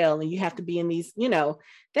excel and you have to be in these,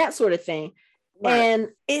 that sort of thing. Right. And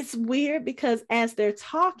it's weird because as they're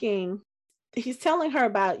talking, he's telling her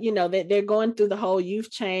about, that they're going through the whole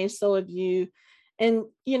you've changed, so have you. And,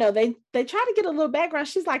 they try to get a little background.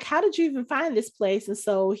 She's like, how did you even find this place? And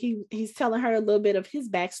so he's telling her a little bit of his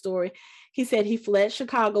backstory. He said he fled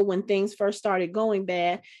Chicago when things first started going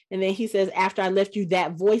bad. And then he says, after I left you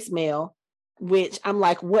that voicemail, which I'm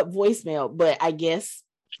like, what voicemail? But I guess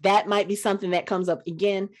that might be something that comes up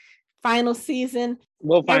again. Final season,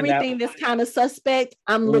 we'll find everything out. That's kind of suspect.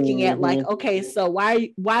 I'm looking at like, okay, so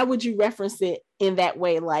why would you reference it in that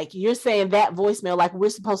way? Like you're saying that voicemail, like we're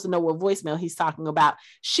supposed to know what voicemail he's talking about.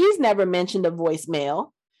 She's never mentioned a voicemail.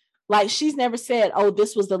 Like she's never said, oh,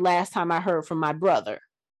 this was the last time I heard from my brother.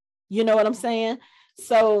 You know what I'm saying?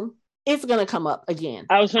 So it's going to come up again.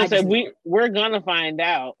 I was going to say, we're going to find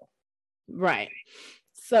out. Right.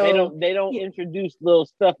 So they don't introduce little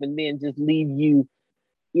stuff and then just leave you,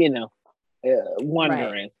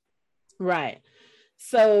 wondering. Right.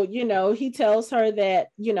 So, he tells her that,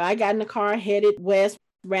 I got in the car, headed west,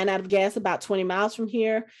 ran out of gas about 20 miles from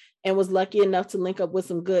here and was lucky enough to link up with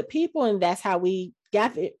some good people. And that's how we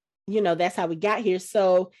got it. That's how we got here.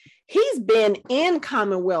 So he's been in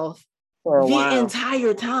Commonwealth for the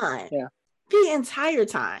entire time. Yeah. The entire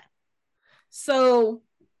time. So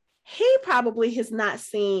he probably has not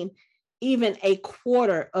seen even a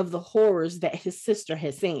quarter of the horrors that his sister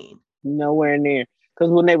has seen. Nowhere near.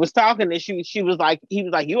 Because when they was talking, she was like, he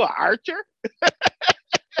was like, you an archer?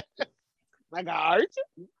 Like an archer?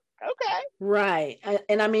 Okay. Right.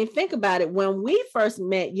 And I mean, think about it. When we first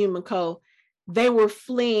met Yumiko, they were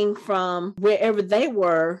fleeing from wherever they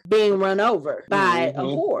were being run over by a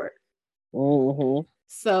horde.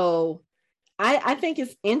 So I think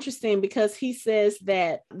it's interesting because he says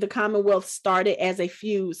that the Commonwealth started as a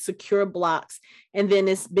few secure blocks and then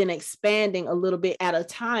it's been expanding a little bit at a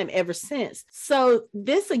time ever since. So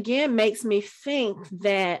this again makes me think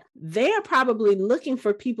that they are probably looking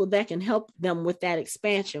for people that can help them with that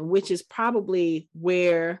expansion, which is probably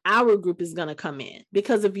where our group is going to come in.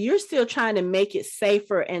 Because if you're still trying to make it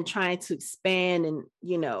safer and trying to expand and,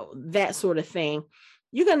 that sort of thing,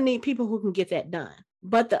 you're going to need people who can get that done.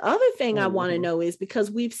 But the other thing I want to know is because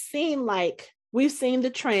we've seen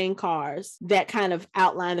the train cars that kind of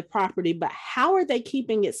outline the property, but how are they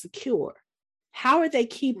keeping it secure? How are they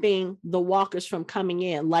keeping the walkers from coming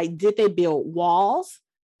in? Like, did they build walls?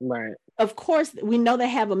 Right. Of course, we know they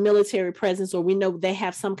have a military presence, or we know they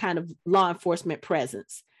have some kind of law enforcement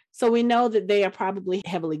presence. So we know that they are probably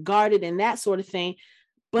heavily guarded and that sort of thing.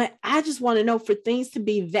 But I just want to know, for things to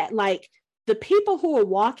be that, like, the people who are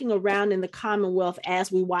walking around in the Commonwealth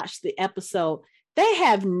as we watch the episode, they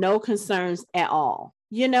have no concerns at all.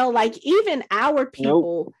 Like even our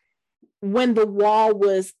people, when the wall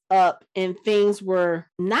was up and things were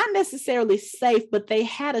not necessarily safe, but they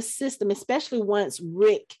had a system, especially once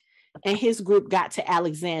Rick and his group got to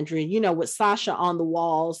Alexandria, with Sasha on the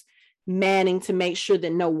walls, manning to make sure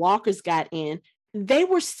that no walkers got in. They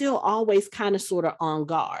were still always kind of sort of on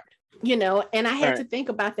guard. And I had to think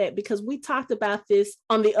about that because we talked about this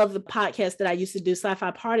on the other podcast that I used to do, Sci-Fi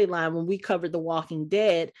Party Line, when we covered The Walking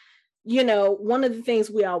Dead. One of the things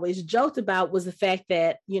we always joked about was the fact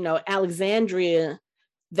that, Alexandria,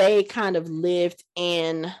 they kind of lived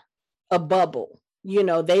in a bubble.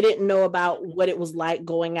 They didn't know about what it was like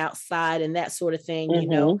going outside and that sort of thing,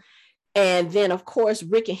 And then, of course,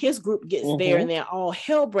 Rick and his group gets there and then all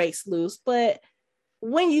hell breaks loose. But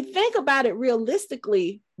when you think about it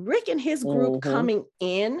realistically, Rick and his group coming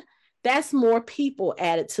in, that's more people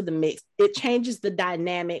added to the mix. It changes the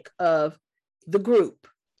dynamic of the group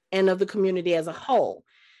and of the community as a whole.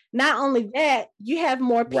 Not only that, you have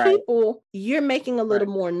more people, you're making a little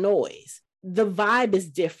more noise. The vibe is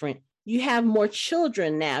different. you have more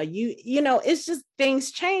children now. You know, it's just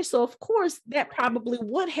things change. So of course that probably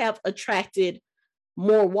would have attracted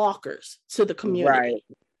more walkers to the community. Right.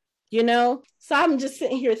 You know, so I'm just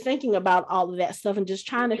sitting here thinking about all of that stuff and just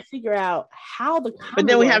trying to figure out how the But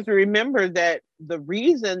then we Commonwealth. have to remember that the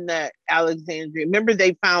reason that Alexandria, remember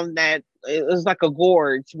they found that it was like a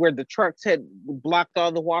gorge where the trucks had blocked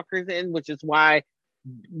all the walkers in, which is why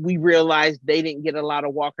we realized they didn't get a lot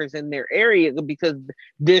of walkers in their area, because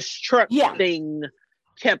this truck thing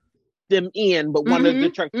kept them in, but one of the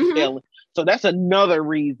trucks was failing. So that's another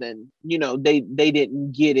reason, you know, they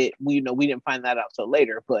didn't get it. We didn't find that out till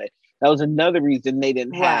later, but that was another reason they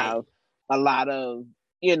didn't have a lot of,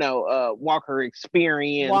 walker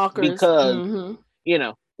experience, because you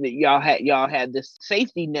know, y'all had this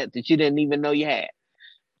safety net that you didn't even know you had.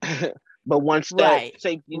 But once that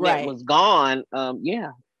safety net was gone,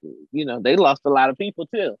 they lost a lot of people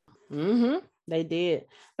too. They did.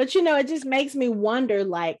 But it just makes me wonder,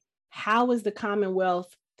 like, how is the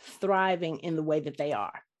Commonwealth thriving in the way that they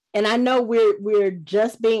are? And I know we're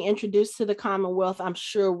just being introduced to the Commonwealth. I'm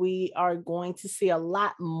sure we are going to see a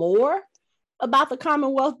lot more about the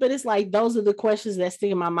Commonwealth, but it's like those are the questions that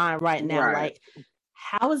stick in my mind right now. Like,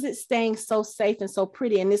 how is it staying so safe and so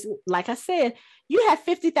pretty? And this, like I said, you have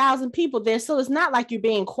 50,000 people there, so it's not like you're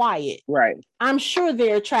being quiet. Right. I'm sure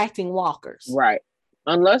they're attracting walkers. Right.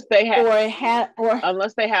 Unless they have,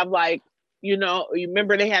 unless they have, like, you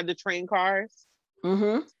remember they had the train cars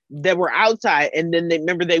that were outside, and then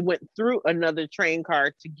they went through another train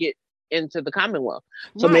car to get into the Commonwealth.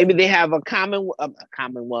 So maybe they have a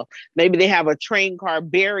Commonwealth. Maybe they have a train car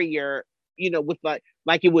barrier, with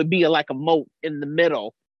like it would be like a moat in the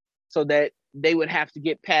middle, so that they would have to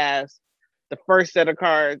get past the first set of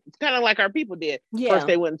cars. It's kind of like our people did. Yeah. First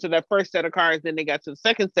they went into that first set of cars, then they got to the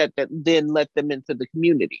second set that then let them into the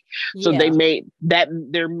community. So they made that,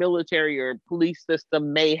 their military or police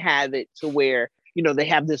system may have it to where, they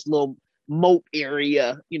have this little moat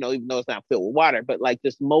area, even though it's not filled with water, but like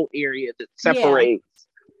this moat area that separates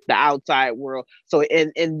the outside world. So,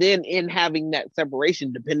 and then in having that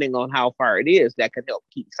separation, depending on how far it is, that could help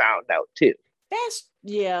keep sound out too.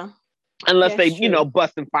 Unless that's they,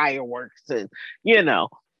 busting fireworks and,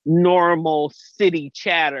 normal city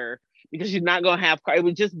chatter, because you're not going to have cars. It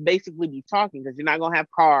would just basically be talking, because you're not going to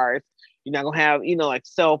have cars. You're not going to have, like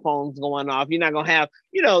cell phones going off. You're not going to have,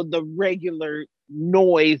 the regular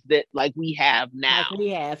noise that like we have now.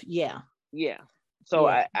 Yeah. So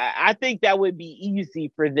I think that would be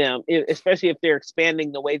easy for them, especially if they're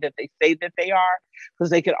expanding the way that they say that they are,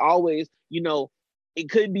 because they could always, it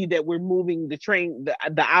could be that we're moving the train,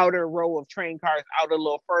 the outer row of train cars out a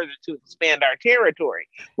little further to expand our territory.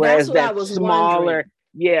 Whereas that smaller,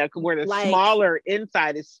 where the smaller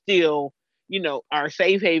inside is still, our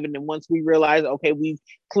safe haven. And once we realize, okay, we've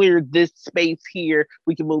cleared this space here,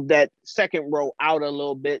 we can move that second row out a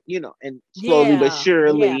little bit, and slowly but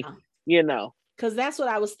surely, Because that's what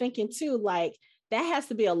I was thinking too. Like, that has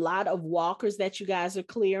to be a lot of walkers that you guys are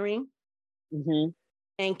clearing.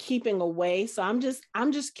 And keeping away. So I'm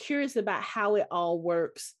just curious about how it all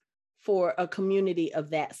works for a community of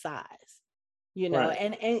that size,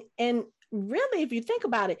 and really, if you think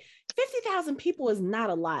about it, 50,000 people is not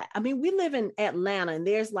a lot. I mean, we live in Atlanta and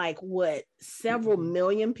there's like several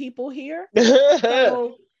million people here.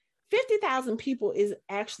 So 50,000 people is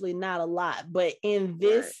actually not a lot, but in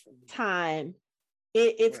this time,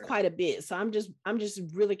 it's quite a bit. So I'm just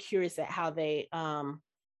really curious at how they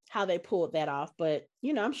pulled that off. But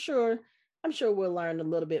I'm sure we'll learn a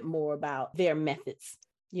little bit more about their methods.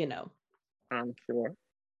 I'm sure.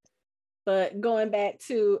 But going back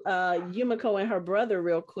to Yumiko and her brother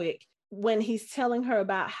real quick, when he's telling her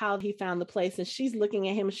about how he found the place, and she's looking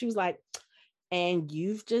at him and she was like, and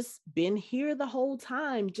you've just been here the whole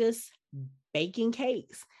time, just baking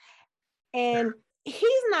cakes. And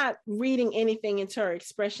he's not reading anything into her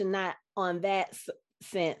expression, not on that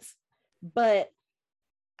sense, but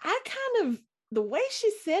I kind of, the way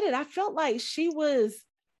she said it, I felt like she was,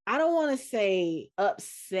 I don't want to say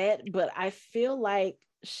upset, but I feel like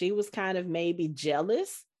she was kind of maybe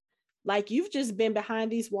jealous. Like, you've just been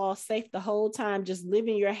behind these walls safe the whole time, just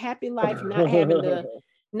living your happy life, not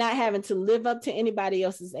having to live up to anybody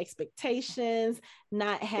else's expectations,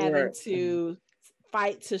 not having to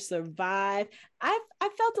fight to survive. I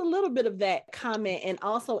felt a little bit of that comment, and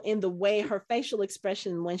also in the way her facial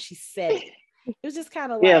expression when she said it. It was just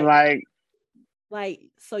kind of like,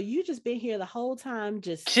 so you just been here the whole time,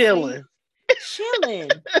 just chilling,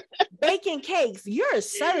 baking cakes. You're a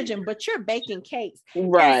surgeon, but you're baking cakes.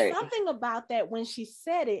 Right. And something about that when she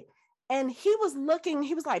said it, and he was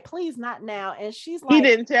like, please, not now. And she's like, he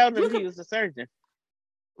didn't tell them he was a surgeon.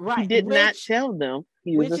 Right. He did not tell them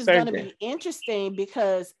he was a Which is surgeon. going to be interesting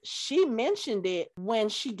because she mentioned it when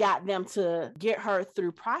she got them to get her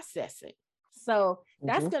through processing. So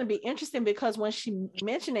that's going to be interesting because when she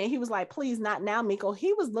mentioned it, he was like, please, not now, Miko.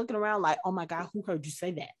 He was looking around like, oh my God, who heard you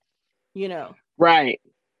say that? You know? Right.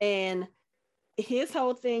 And his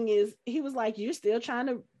whole thing is, he was like, you're still trying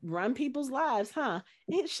to run people's lives, huh?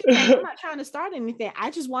 She's like, I'm not trying to start anything.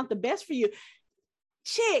 I just want the best for you.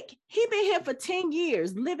 Chick, he been here for 10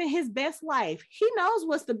 years, living his best life. He knows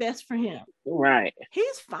what's the best for him. Right.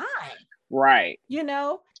 He's fine. Right. You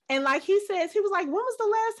know? And like he says, he was like, when was the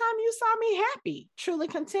last time you saw me happy, truly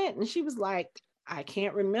content? And she was like, I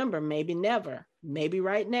can't remember. Maybe never. Maybe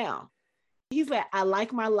right now. He's like, I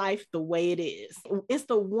like my life the way it is. It's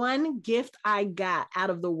the one gift I got out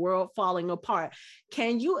of the world falling apart.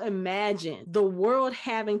 Can you imagine the world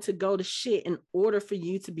having to go to shit in order for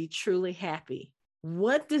you to be truly happy?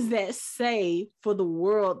 What does that say for the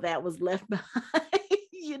world that was left behind?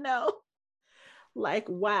 You know, like,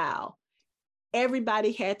 wow.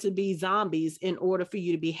 Everybody had to be zombies in order for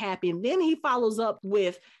you to be happy. And then he follows up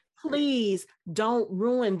with, please don't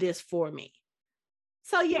ruin this for me.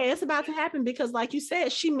 So yeah, it's about to happen because like you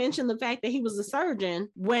said, she mentioned the fact that he was a surgeon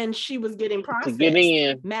when she was getting processed. To get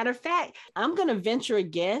in. Matter of fact, I'm going to venture a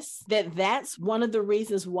guess that that's one of the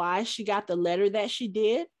reasons why she got the letter that she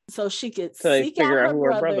did. So she could seek out her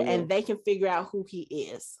brother and they can figure out who he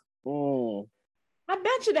is. I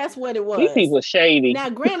bet you that's what it was. These people shady. Now,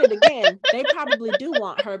 granted, again, they probably do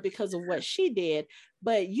want her because of what she did.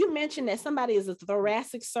 But you mentioned that somebody is a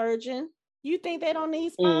thoracic surgeon. You think they don't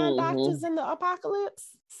need spine doctors in the apocalypse?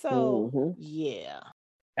 So, yeah.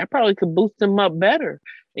 That probably could boost him up better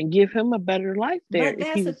and give him a better life there. But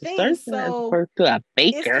that's the thing. So, to a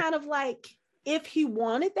baker. It's kind of like, if he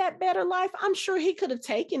wanted that better life, I'm sure he could have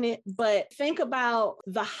taken it. But think about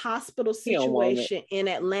the hospital situation in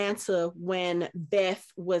Atlanta when Beth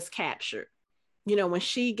was captured. You know, when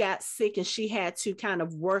she got sick and she had to kind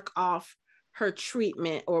of work off her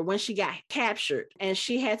treatment, or when she got captured and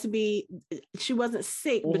she wasn't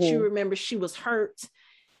sick, but you remember she was hurt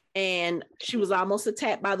and she was almost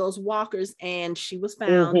attacked by those walkers and she was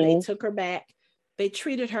found. They took her back. They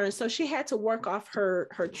treated her. And so she had to work off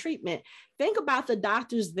her treatment. Think about the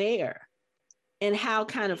doctors there and how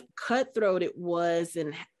kind of cutthroat it was,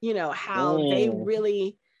 and, you know, how they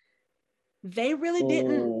really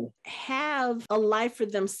didn't have a life for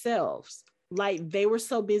themselves. Like, they were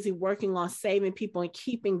so busy working on saving people and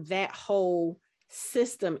keeping that whole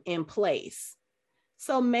system in place.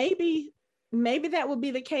 So maybe that would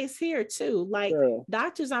be the case here too. Like,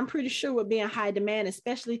 doctors, I'm pretty sure, would be in high demand,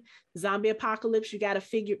 especially zombie apocalypse. You got to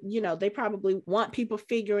figure, you know, they probably want people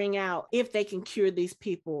figuring out if they can cure these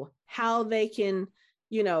people, how they can,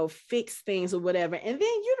 you know, fix things or whatever. And then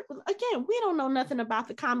again, we don't know nothing about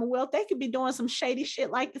the Commonwealth. They could be doing some shady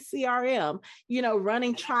shit like the CRM, you know,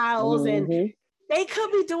 running trials, and they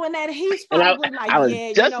could be doing that. He's probably I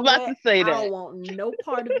don't want no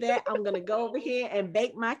part of that. I'm going to go over here and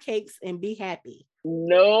bake my cakes and be happy.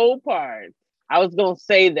 No part. I was going to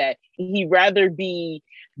say that he'd rather be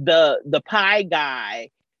the pie guy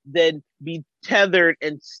than be tethered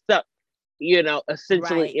and stuck, you know,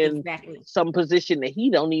 essentially in some position that he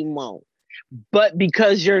don't even want. But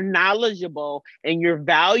because you're knowledgeable and you're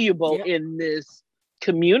valuable in this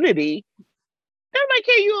community, nobody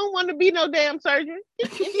care. You don't want to be no damn surgeon.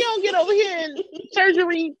 If you don't get over here and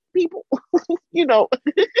surgery people, you know,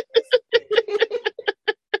 you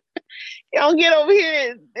don't get over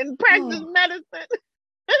here and practice medicine.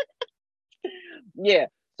 Yeah.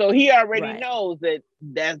 So he already knows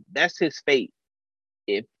that's his fate.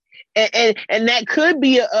 And that could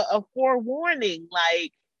be a forewarning.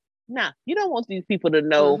 Like, nah, you don't want these people to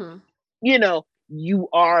know, you know, you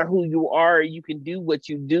are who you are. You can do what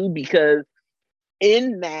you do, because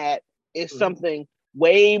in that is something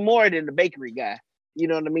way more than the bakery guy. You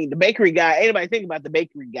know what I mean? The bakery guy, anybody think about the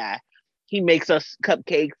bakery guy? He makes us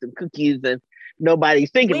cupcakes and cookies and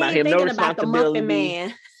nobody's thinking about him. No responsibility. About the muffin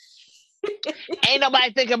man. Ain't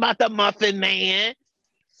nobody thinking about the muffin man.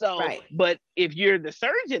 So, but if you're the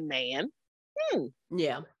surgeon man, you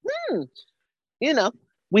know,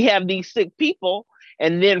 we have these sick people,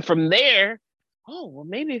 and then from there, well,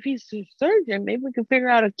 maybe if he's a surgeon, maybe we can figure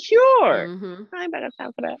out a cure. I ain't got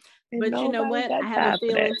time for that. But you know what? I have a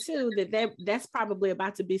feeling too that's probably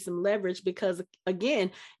about to be some leverage, because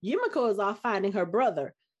again, Yumiko is off finding her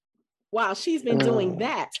brother. While she's been doing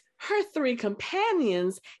that, her 3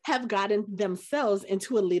 companions have gotten themselves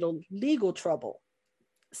into a little legal trouble.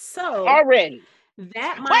 So already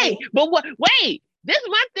that might wait, this is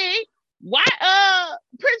my thing. Why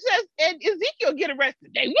Princess and Ezekiel get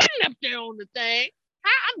arrested? They wasn't up there on the thing.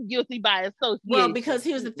 I'm guilty by association. Well, because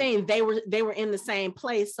here's the thing, they were in the same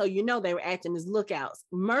place, so they were acting as lookouts.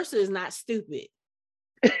 Mercer is not stupid.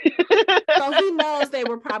 So he knows they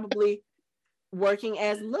were probably working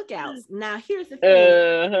as lookouts. Now, here's the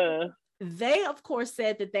thing. They, of course,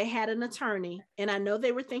 said that they had an attorney, and I know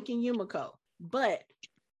they were thinking Yumiko, but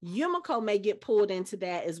Yumiko may get pulled into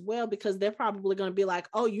that as well, because they're probably going to be like,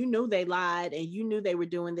 oh, you knew they lied and you knew they were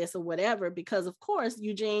doing this or whatever, because of course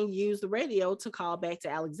Eugene used the radio to call back to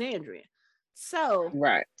Alexandria. So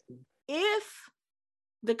right, if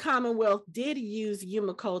the Commonwealth did use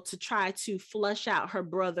Yumiko to try to flush out her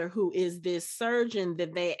brother, who is this surgeon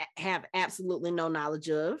that they have absolutely no knowledge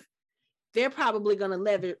of, they're probably going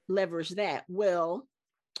to leverage that. Well,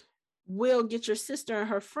 we'll get your sister and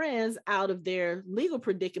her friends out of their legal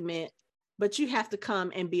predicament, but you have to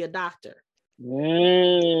come and be a doctor.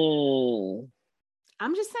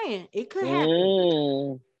 I'm just saying, it could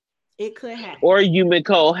happen. It could happen. Or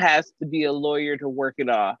Yumiko has to be a lawyer to work it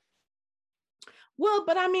off. Well,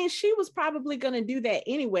 but I mean, she was probably going to do that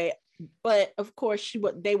anyway. But of course,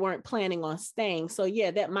 they weren't planning on staying. So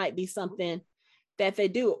yeah, that might be something that they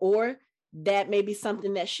do. Or that may be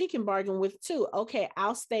something that she can bargain with too. Okay,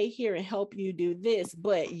 I'll stay here and help you do this,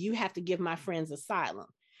 but you have to give my friends asylum.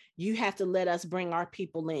 You have to let us bring our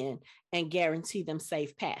people in and guarantee them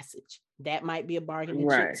safe passage. That might be a bargaining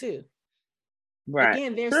chip too. Right.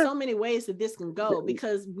 Again, there's so many ways that this can go,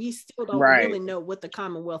 because we still don't really know what the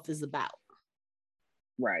Commonwealth is about.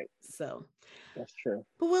 Right. So that's true.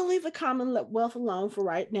 But we'll leave the Commonwealth alone for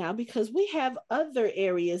right now, because we have other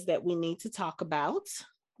areas that we need to talk about.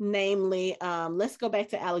 Namely, let's go back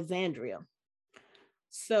to Alexandria.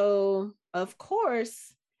 So, of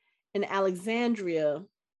course, in Alexandria,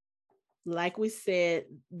 like we said,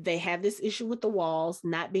 they have this issue with the walls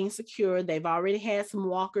not being secure. They've already had some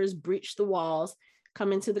walkers breach the walls,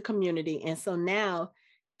 come into the community. And so now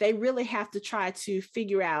they really have to try to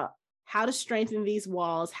figure out how to strengthen these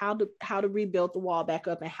walls, how to rebuild the wall back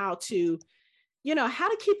up, and how to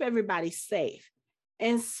keep everybody safe.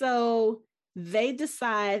 And so they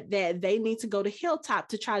decide that they need to go to Hilltop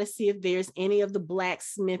to try to see if there's any of the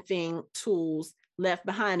blacksmithing tools left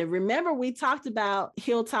behind. And remember, we talked about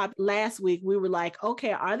Hilltop last week. We were like,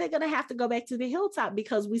 okay, are they going to have to go back to the Hilltop,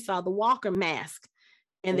 because we saw the Walker mask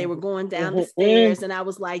and they were going down the stairs. And I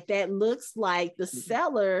was like, that looks like the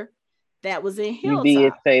cellar that was in Hilltop. You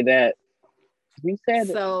did say that. You said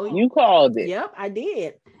so, it. You called it. Yep, I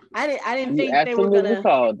did. I didn't think they were gonna.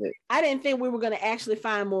 Called it. I didn't think we were gonna actually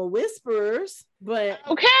find more whisperers, but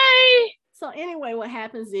okay. So anyway, what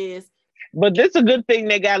happens is. But this is a good thing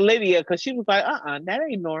they got Lydia, because she was like, that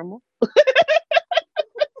ain't normal.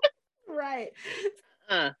 Right.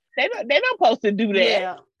 They don't supposed to do that.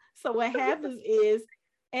 Yeah. So what happens is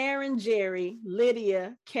Aaron, Jerry,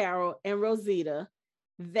 Lydia, Carol, and Rosita,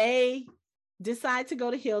 they decide to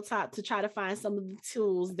go to Hilltop to try to find some of the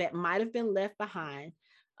tools that might have been left behind.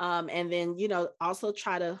 And then, also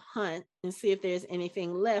try to hunt and see if there's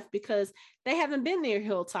anything left, because they haven't been near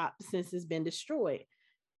Hilltop since it's been destroyed.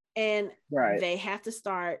 And they have to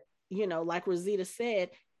start, like Rosita said,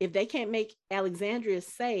 if they can't make Alexandria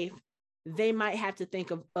safe, they might have to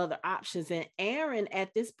think of other options. And Aaron,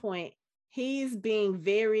 at this point, he's being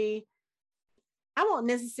very, I won't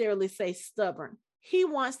necessarily say stubborn. He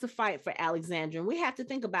wants to fight for Alexandria. And we have to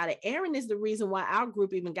think about it. Aaron is the reason why our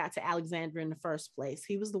group even got to Alexandria in the first place.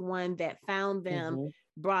 He was the one that found them,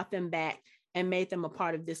 brought them back, and made them a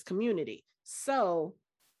part of this community. So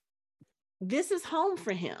this is home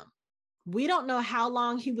for him. We don't know how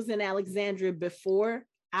long he was in Alexandria before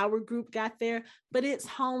our group got there, but it's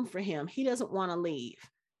home for him. He doesn't want to leave.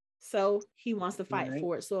 So he wants to fight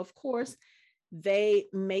for it. So of course, they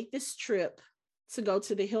make this trip to go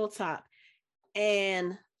to the Hilltop.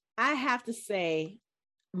 And I have to say,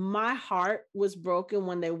 my heart was broken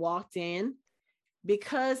when they walked in,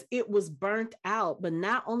 because it was burnt out. But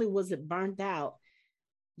not only was it burnt out,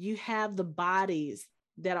 you have the bodies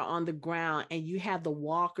that are on the ground, and you have the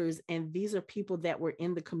walkers, and these are people that were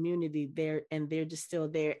in the community there, and they're just still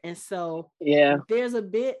there. And so there's a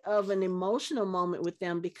bit of an emotional moment with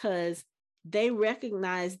them, because they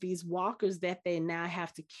recognize these walkers that they now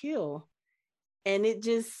have to kill. And it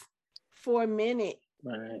just, for a minute,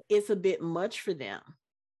 it's a bit much for them,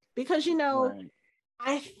 because,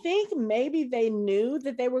 I think maybe they knew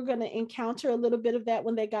that they were going to encounter a little bit of that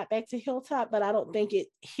when they got back to Hilltop, but I don't think it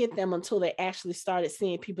hit them until they actually started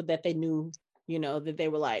seeing people that they knew, that they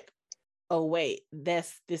were like, oh, wait,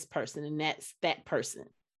 that's this person and that's that person.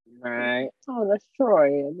 Right. Oh, that's Troy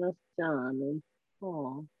and that's John.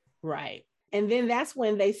 Right. And then that's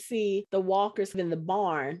when they see the walkers in the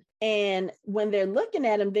barn, And when they're looking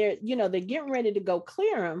at them, they're getting ready to go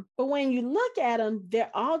clear them. But when you look at them,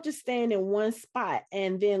 they're all just staying in one spot.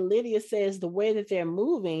 And then Lydia says the way that they're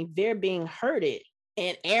moving, they're being herded.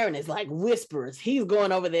 And Aaron is like whispers. He's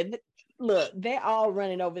going over there. Look, they're all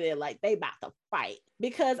running over there like they about to fight.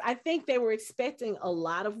 Because I think they were expecting a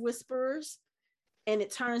lot of whisperers. And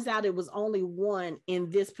it turns out it was only one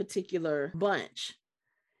in this particular bunch.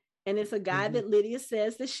 And it's a guy that Lydia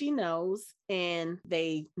says that she knows, and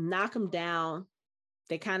they knock him down.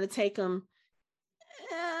 They kind of take him,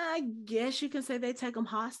 I guess you can say they take him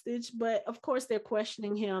hostage, but of course they're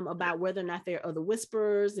questioning him about whether or not there are other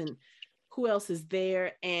whisperers and who else is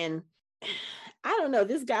there. And I don't know,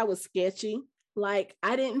 this guy was sketchy. Like,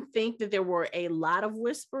 I didn't think that there were a lot of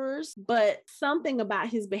whisperers, but something about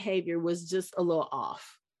his behavior was just a little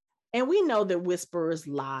off. And we know that whisperers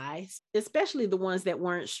lie, especially the ones that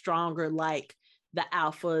weren't stronger, like the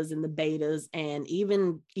alphas and the betas, and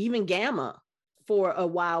even Gamma for a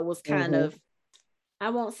while was kind of,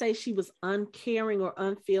 I won't say she was uncaring or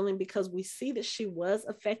unfeeling, because we see that she was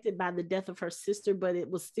affected by the death of her sister, but it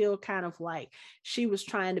was still kind of like she was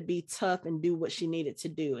trying to be tough and do what she needed to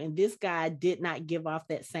do. And this guy did not give off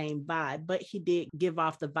that same vibe, but he did give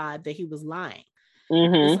off the vibe that he was lying.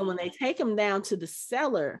 And so when they take him down to the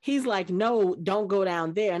cellar, he's like, no, don't go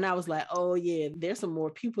down there. And I was like, oh yeah, there's some more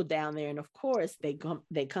people down there. And of course they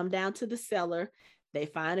come down to the cellar. They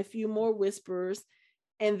find a few more whisperers,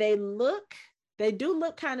 and they do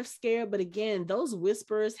look kind of scared. But again, those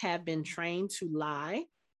whisperers have been trained to lie.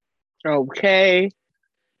 Okay.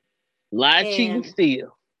 Lie, cheat, and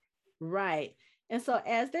steal. Right. And so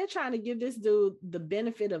as they're trying to give this dude the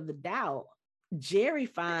benefit of the doubt, Jerry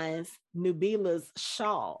finds Nubila's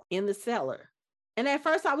shawl in the cellar. And at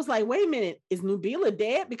first I was like, wait a minute, is Nubila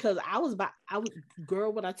dead? Because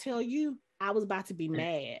girl, what I tell you, I was about to be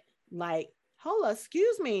mad. Like, hold up,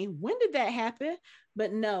 excuse me, when did that happen?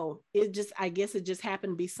 But no, I guess it just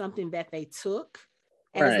happened to be something that they took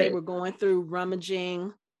as they were going through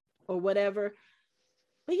rummaging or whatever.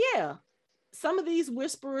 But yeah, some of these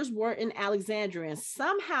whisperers were in Alexandria, and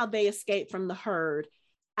somehow they escaped from the herd.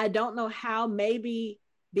 I don't know how, maybe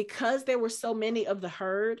because there were so many of the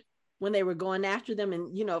herd when they were going after them.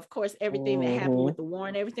 And, of course, everything that happened with the war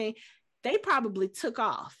and everything, they probably took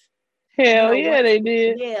off. Hell yeah, they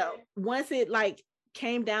did. Yeah. Once it like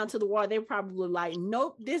came down to the war, they were probably like,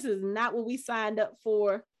 nope, this is not what we signed up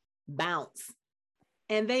for. Bounce.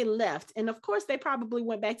 And they left. And of course, they probably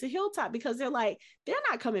went back to Hilltop because they're like, they're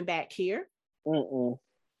not coming back here.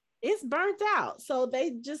 It's burnt out. So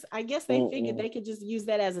they just, I guess they figured they could just use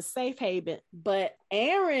that as a safe haven. But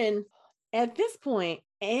Aaron, at this point,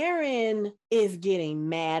 Aaron is getting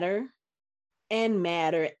madder and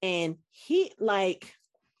madder. And he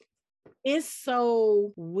it's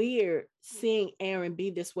so weird seeing Aaron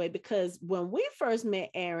be this way, because when we first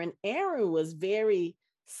met Aaron was very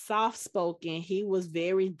soft-spoken. He was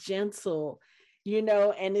very gentle.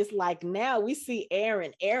 And it's like now we see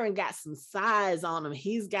Aaron got some size on him.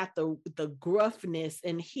 He's got the gruffness,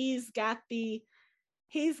 and he's kind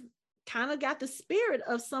of got the spirit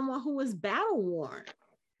of someone who is battle worn.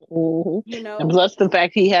 And plus the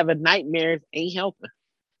fact he having nightmares ain't helping.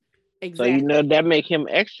 Exactly. So that make him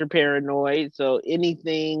extra paranoid. So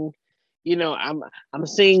anything, I'm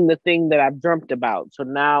seeing the thing that I've dreamt about. So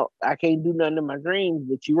now I can't do nothing in my dreams,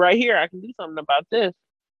 but you right here, I can do something about this.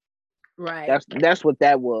 Right. That's what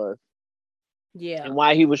that was. Yeah. And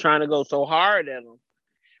why he was trying to go so hard at him.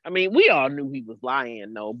 I mean, we all knew he was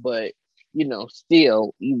lying though, but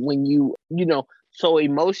still, when you so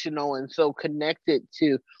emotional and so connected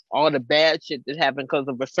to all the bad shit that happened because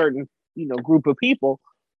of a certain group of people,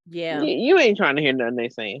 yeah, you ain't trying to hear nothing they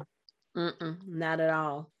saying. Not at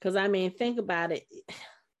all. Because I mean, think about it.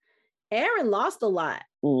 Aaron lost a lot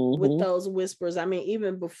with those whispers. I mean,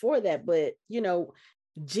 even before that, but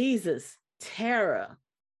Jesus, Tara,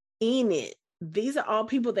 Enid, these are all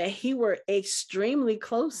people that he were extremely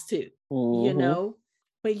close to,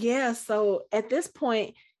 But yeah, so at this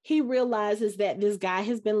point, he realizes that this guy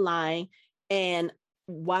has been lying. And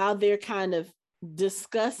while they're kind of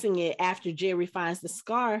discussing it after Jerry finds the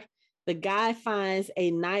scarf, the guy finds a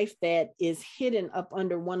knife that is hidden up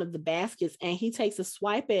under one of the baskets, and he takes a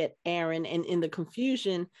swipe at Aaron, and in the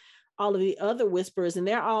confusion, all of the other whisperers, and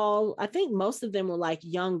they're all, I think most of them were like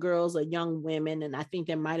young girls or young women, and I think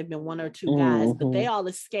there might have been one or two guys, but they all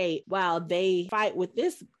escape while they fight with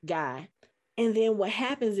this guy. And then what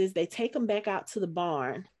happens is they take him back out to the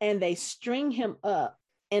barn and they string him up,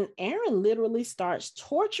 and Aaron literally starts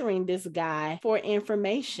torturing this guy for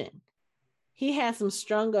information. He has them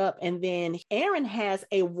strung up, and then Aaron has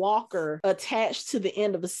a walker attached to the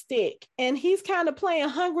end of a stick, and he's kind of playing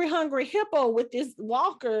hungry, hungry hippo with this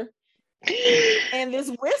walker and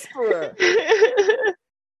this whisperer.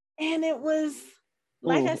 And it was,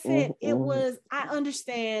 like I said, it was, I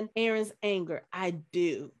understand Aaron's anger. I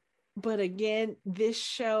do. But again, this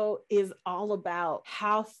show is all about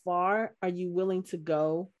how far are you willing to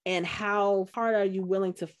go and how hard are you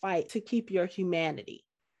willing to fight to keep your humanity,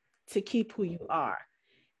 to keep who you are.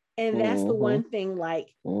 And that's the one thing,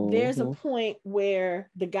 like, there's a point where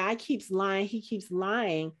the guy keeps lying, he keeps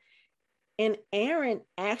lying. And Aaron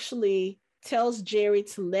actually tells Jerry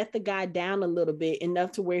to let the guy down a little bit,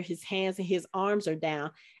 enough to where his hands and his arms are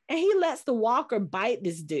down. And he lets the walker bite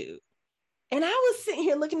this dude. And I was sitting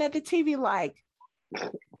here looking at the TV like,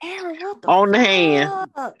 Aaron, what the on fuck? The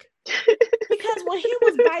hand. Because when he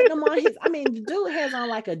was biting him on his, I mean, the dude has on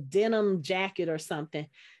like a denim jacket or something.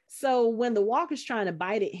 So when the walker's trying to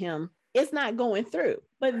bite at him, it's not going through.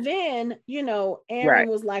 But then, you know, Aaron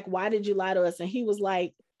was like, why did you lie to us? And he was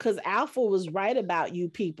like, because Alpha was right about you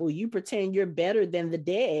people. You pretend you're better than the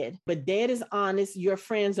dead, but dead is honest. Your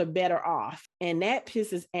friends are better off. And that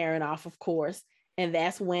pisses Aaron off, of course. And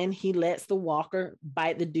that's when he lets the walker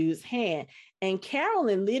bite the dude's hand. And Carol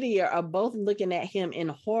and Lydia are both looking at him in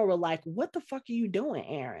horror, like, what the fuck are you doing,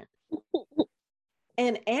 Aaron?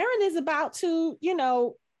 And Aaron is about to, you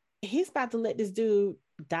know, he's about to let this dude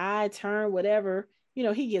die, turn, whatever. You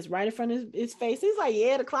know, he gets right in front of his face. He's like,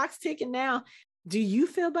 yeah, the clock's ticking now. Do you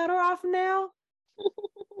feel better off now?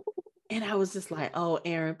 And I was just like, oh,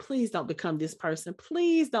 Aaron, please don't become this person.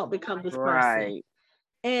 Please don't become this person.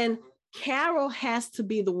 And Carol has to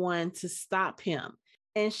be the one to stop him.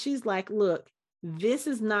 And she's like, look, this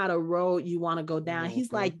is not a road you want to go down.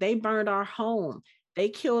 He's like, they burned our home. They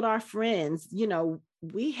killed our friends. You know,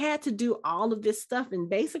 we had to do all of this stuff. And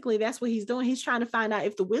basically that's what he's doing. He's trying to find out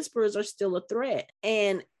if the Whisperers are still a threat.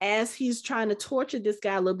 And as he's trying to torture this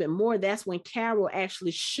guy a little bit more, that's when Carol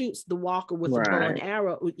actually shoots the walker with a bow and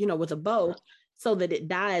arrow, you know, with a bow, so that it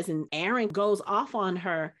dies. And Aaron goes off on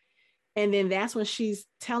her. And then that's when she's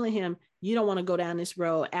telling him, you don't want to go down this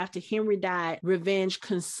road. After Henry died, revenge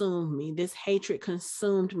consumed me. This hatred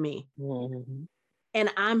consumed me. And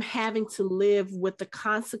I'm having to live with the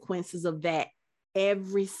consequences of that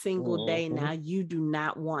every single day now. You do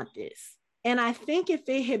not want this. And I think if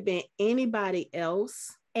it had been anybody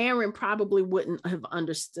else, Aaron probably wouldn't have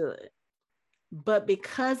understood. But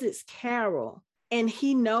because it's Carol and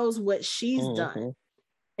he knows what she's done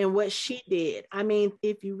and what she did. I mean,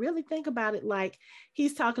 if you really think about it, like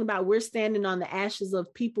he's talking about, we're standing on the ashes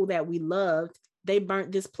of people that we loved. They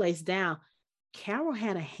burnt this place down. Carol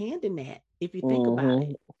had a hand in that, if you think about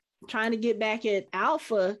it. Trying to get back at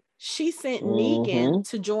Alpha, she sent Negan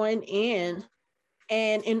to join in.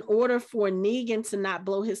 And in order for Negan to not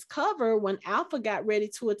blow his cover, when Alpha got ready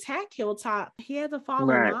to attack Hilltop, he had to fall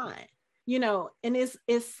in line. You know, and it's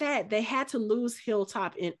sad. They had to lose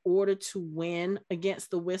Hilltop in order to win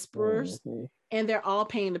against the Whisperers. And they're all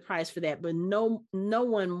paying the price for that, but no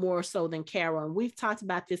one more so than Carol. And we've talked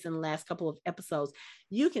about this in the last couple of episodes.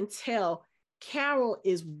 You can tell Carol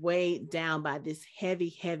is weighed down by this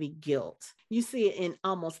heavy, heavy guilt. You see it in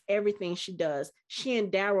almost everything she does. She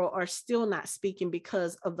and Daryl are still not speaking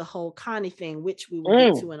because of the whole Connie thing, which we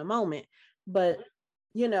will get to in a moment. But,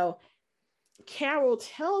 you know, Carol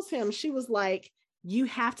tells him, she was like, you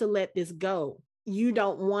have to let this go. You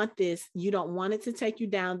don't want this. You don't want it to take you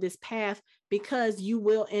down this path, because you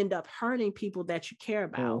will end up hurting people that you care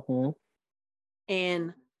about.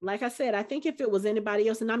 And like I said, I think if it was anybody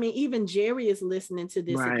else, and I mean, even Jerry is listening to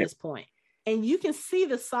this at this point, and you can see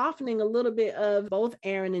the softening a little bit of both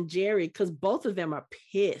Aaron and Jerry, because both of them are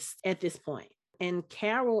pissed at this point. And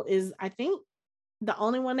Carol is, I think, the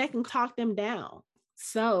only one that can talk them down.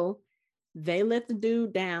 So they let the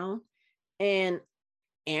dude down, and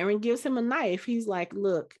Aaron gives him a knife. He's like,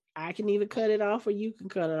 look, I can either cut it off or you can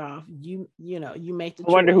cut it off. You know, you make the choice.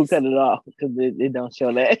 I wonder who cut it off, because it don't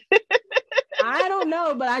show that. I don't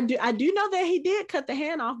know, but I do know that he did cut the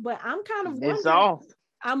hand off, but I'm kind of wondering. It's off.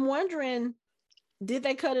 I'm wondering, did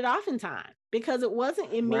they cut it off in time? Because it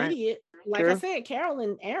wasn't immediate. Like I said, Carol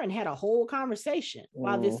and Aaron had a whole conversation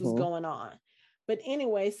while this was going on. But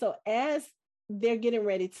anyway, so as they're getting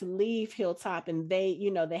ready to leave Hilltop, and they,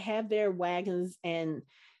 you know, they have their wagons and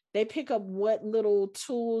they pick up what little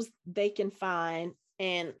tools they can find.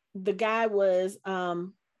 And the guy was,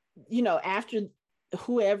 you know, after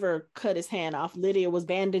whoever cut his hand off, Lydia was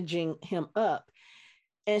bandaging him up.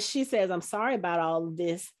 And she says, I'm sorry about all of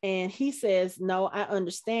this. And he says, no, I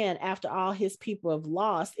understand. After all his people have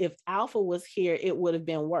lost, if Alpha was here, it would have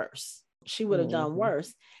been worse. she would have done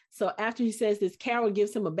worse. So after he says this, Carol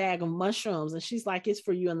gives him a bag of mushrooms and she's like, it's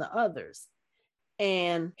for you and the others.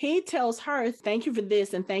 And he tells her, thank you for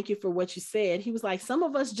this and thank you for what you said. He was like, some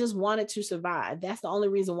of us just wanted to survive. That's the only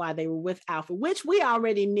reason why they were with Alfred, which we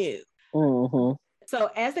already knew. So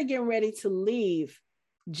as they're getting ready to leave,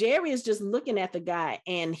 Jerry is just looking at the guy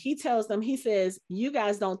and he tells them, he says, you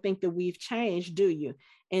guys don't think that we've changed, do you?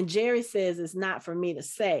 And Jerry says, it's not for me to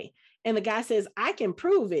say. And the guy says, I can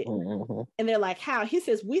prove it. And they're like, how? He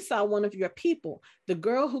says, we saw one of your people, the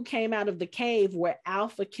girl who came out of the cave where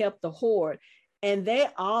Alpha kept the horde. And they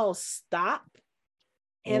all stop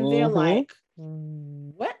and they're like,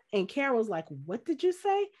 what? And Carol's like, what did you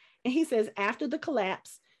say? And he says, after the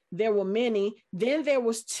collapse, there were many, then there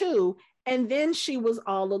was two, and then she was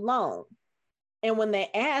all alone. And when they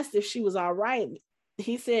asked if she was all right,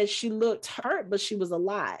 he said she looked hurt, but she was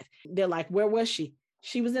alive. They're like, where was she?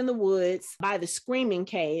 She was in the woods by the screaming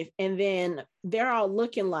cave. And then they're all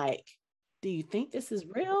looking like, do you think this is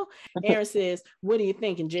real? Aaron says, what do you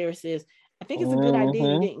think? And Jerry says, I think it's a good idea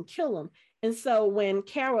you didn't kill him. And so when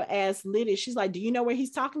Carol asks Lydia, she's like, do you know where he's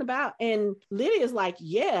talking about? And Lydia's like,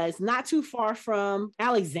 yeah, it's not too far from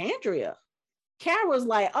Alexandria. Carol's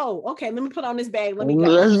like, oh, okay, let me put on this bag. Let me go.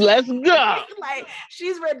 Let's go. Like,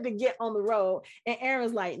 she's ready to get on the road. And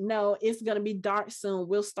Aaron's like, no, it's going to be dark soon.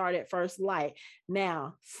 We'll start at first light.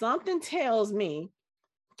 Now, something tells me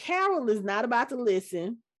Carol is not about to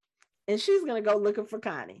listen. And she's going to go looking for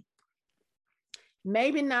Connie.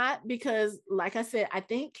 Maybe not, because like I said, I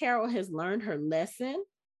think Carol has learned her lesson,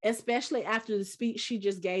 especially after the speech she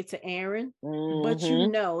just gave to Aaron. But you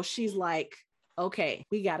know, she's like, okay,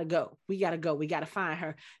 we got to go. We got to find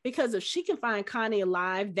her. Because if she can find Connie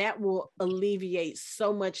alive, that will alleviate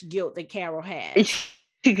so much guilt that Carol has.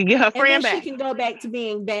 She can get her friend back. She can go back to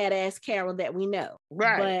being badass Carol that we know.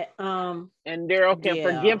 Right. But and Daryl can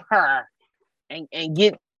forgive her and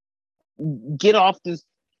get off this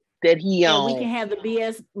that he owns. We can have the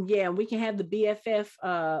BS. Yeah, we can have the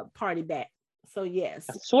BFF party back. So yes.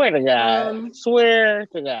 I swear to God. Swear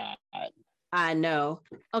to God. I know.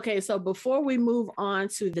 Okay, so before we move on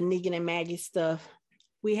to the Negan and Maggie stuff,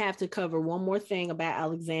 we have to cover one more thing about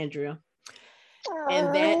Alexandria.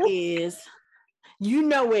 And that is, you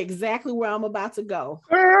know exactly where I'm about to go.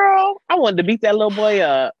 Girl, I wanted to beat that little boy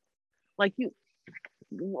up. Like, you,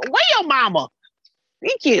 where your mama?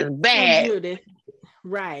 This kid's bad. So Judith.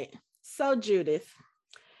 Right. So Judith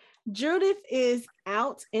is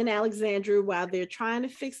out in Alexandria while they're trying to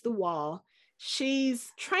fix the wall.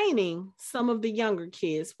 She's training some of the younger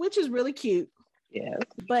kids, which is really cute. Yeah.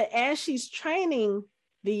 But as she's training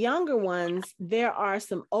the younger ones, there are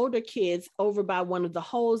some older kids over by one of the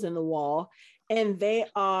holes in the wall, and they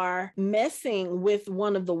are messing with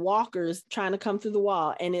one of the walkers trying to come through the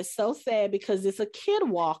wall. And it's so sad because it's a kid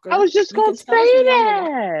walker. I was just going to say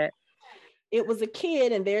that. It was a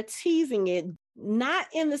kid and they're teasing it, not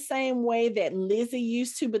in the same way that Lizzie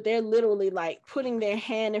used to, but they're literally like putting their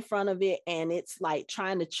hand in front of it and it's like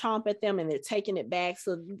trying to chomp at them and they're taking it back.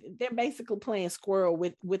 So they're basically playing squirrel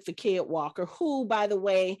with the kid walker, who, by the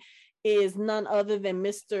way, is none other than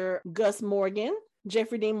Mr. Gus Morgan,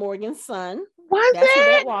 Jeffrey Dean Morgan's son. Was That's it?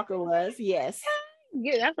 who that walker was. Yes.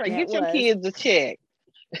 Yeah, that's right. Get your kids a check.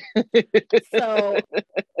 So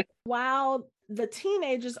while the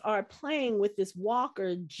teenagers are playing with this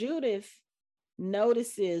walker, Judith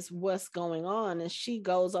notices what's going on and she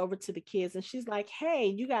goes over to the kids and she's like, hey,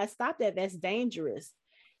 you guys stop that. That's dangerous.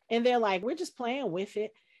 And they're like, we're just playing with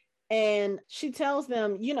it. And she tells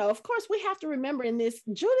them, you know, of course we have to remember in this,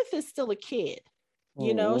 Judith is still a kid.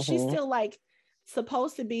 You know, she's still like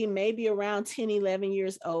supposed to be maybe around 10, 11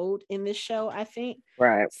 years old in this show, I think.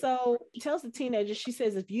 Right. So she tells the teenager, she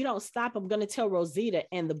says, if you don't stop, I'm going to tell Rosita.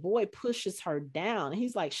 And the boy pushes her down.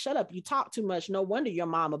 He's like, shut up. You talk too much. No wonder your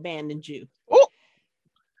mom abandoned you. Oh,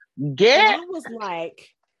 yeah. I was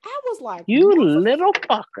like, you little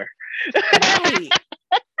fucker. Right.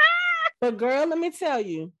 But girl, let me tell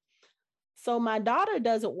you. So my daughter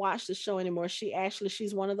doesn't watch the show anymore.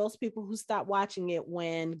 She's one of those people who stopped watching it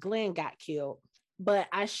when Glenn got killed. But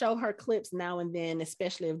I show her clips now and then,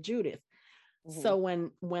 especially of Judith. So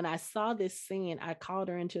when I saw this scene, I called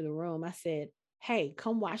her into the room. I said, hey,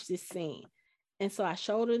 come watch this scene. And so I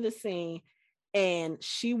showed her the scene and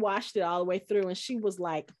she watched it all the way through. And she was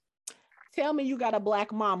like, tell me you got a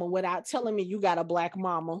black mama without telling me you got a black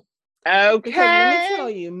mama. Okay. Because let me tell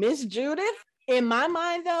you, Miss Judith, in my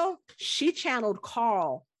mind, though, she channeled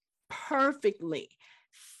Carl perfectly.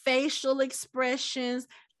 Facial expressions,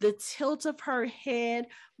 the tilt of her head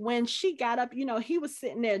when she got up, he was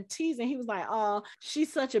sitting there teasing. He was like, oh,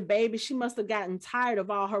 she's such a baby. She must have gotten tired of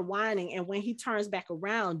all her whining. And when he turns back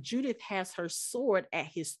around, Judith has her sword at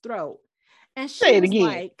his throat. And she was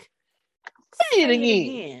like, say it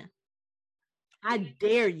again. I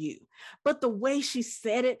dare you. But the way she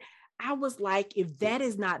said it, I was like, if that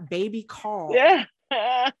is not baby Carl. Yeah.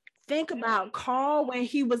 Think about Carl when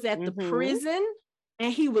he was at the prison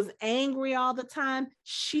and he was angry all the time.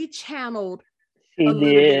 She channeled a little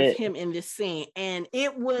bit of him in this scene. And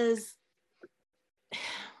it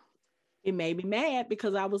made me mad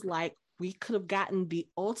because I was like, we could have gotten the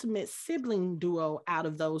ultimate sibling duo out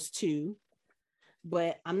of those two.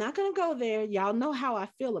 But I'm not going to go there. Y'all know how I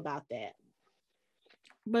feel about that.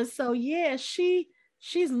 But so, yeah, she's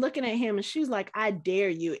looking at him and she's like, I dare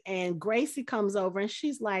you. And Gracie comes over and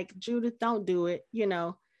she's like, Judith, don't do it,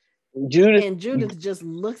 Judith just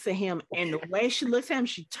looks at him, and the way she looks at him,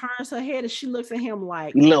 she turns her head and she looks at him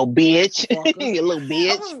like, you little bitch. You little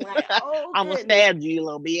bitch. Like, I'm gonna stab you,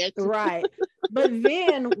 little bitch. Right. But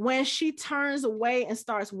then when she turns away and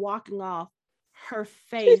starts walking off, her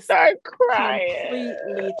face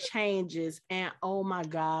completely changes. And oh my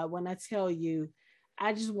God, when I tell you,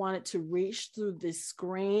 I just wanted to reach through the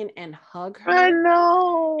screen and hug her. I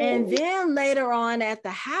know. And then later on at the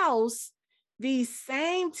house, these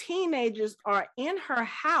same teenagers are in her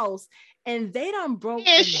house and they done broke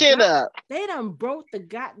They done broke the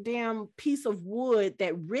goddamn piece of wood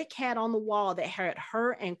that Rick had on the wall that had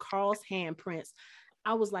her and Carl's handprints.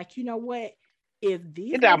 I was like, you know what?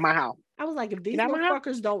 Get out my house. I was like, if these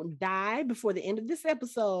motherfuckers don't die before the end of this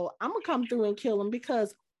episode, I'm gonna come through and kill them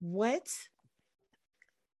because what?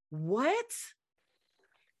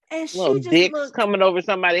 And she little just dicks coming over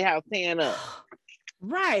somebody's house tearing up.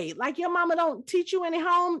 Right. Like your mama don't teach you any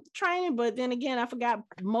home training, but then again, I forgot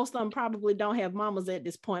most of them probably don't have mamas at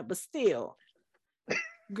this point, but still.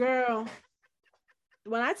 Girl,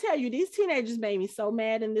 when I tell you these teenagers made me so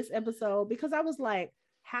mad in this episode because I was like,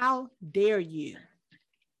 how dare you?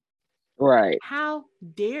 Right. How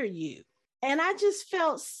dare you? And I just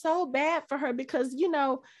felt so bad for her because,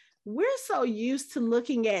 we're so used to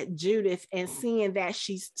looking at Judith and seeing that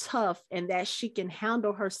she's tough and that she can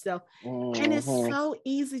handle herself. And it's so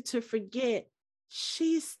easy to forget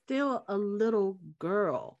she's still a little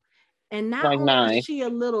girl. And not only is she a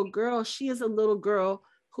little girl, she is a little girl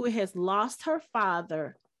who has lost her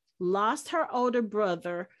father, lost her older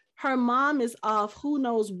brother. Her mom is off who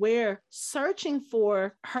knows where searching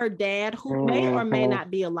for her dad who may or may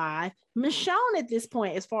not be alive. Michonne at this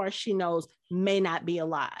point, as far as she knows, may not be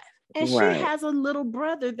alive. And she has a little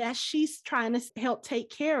brother that she's trying to help take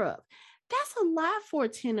care of. That's a lot for a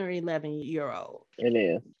 10 or 11-year-old. It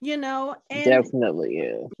is. And definitely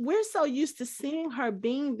is. We're so used to seeing her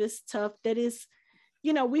being this tough that is,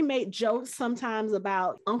 we make jokes sometimes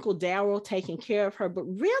about Uncle Daryl taking care of her, but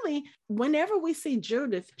really, whenever we see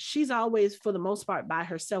Judith, she's always, for the most part, by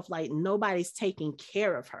herself, like nobody's taking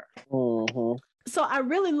care of her. So I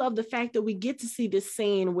really love the fact that we get to see this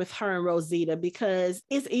scene with her and Rosita because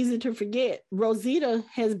it's easy to forget. Rosita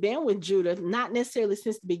has been with Judith, not necessarily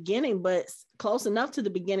since the beginning, but close enough to the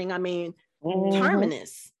beginning. I mean,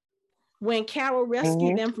 Terminus. When Carol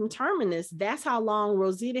rescued them from Terminus, that's how long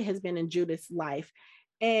Rosita has been in Judith's life.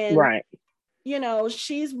 And,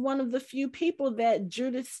 she's one of the few people that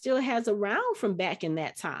Judith still has around from back in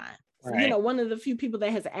that time. One of the few people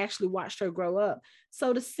that has actually watched her grow up.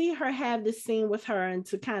 So to see her have this scene with her and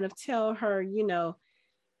to kind of tell her,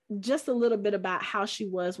 just a little bit about how she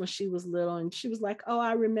was when she was little. And she was like, oh,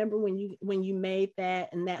 I remember when you made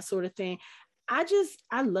that and that sort of thing.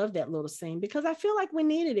 I love that little scene because I feel like we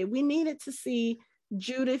needed it. We needed to see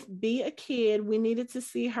Judith be a kid. We needed to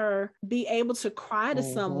see her be able to cry to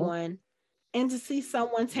someone and to see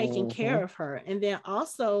someone taking care of her. And then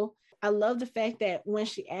also, I love the fact that when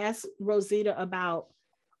she asks Rosita about,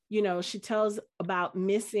 she tells about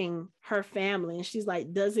missing her family and she's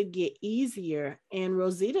like, does it get easier? And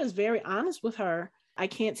Rosita is very honest with her. I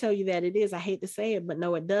can't tell you that it is. I hate to say it, but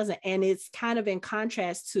no, it doesn't. And it's kind of in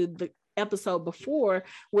contrast to the episode before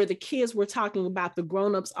where the kids were talking about the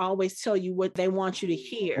grownups always tell you what they want you to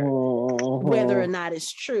hear, whether or not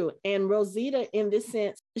it's true. And Rosita, in this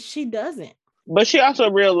sense, she doesn't. But she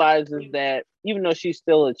also realizes that even though she's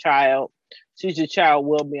still a child, she's a child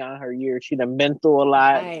well beyond her years. She done been through a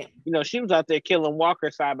lot. Right. She was out there killing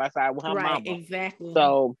walkers side by side with her mama. Exactly.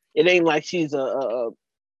 So it ain't like she's a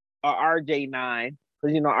RJ9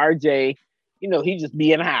 because RJ, he just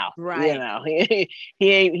be in the house. Right.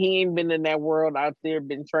 He ain't been in that world out there,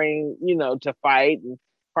 been trained, to fight and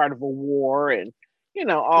part of a war and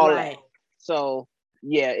all that. So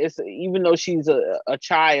it's even though she's a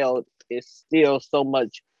child, it's still so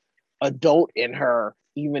much adult in her,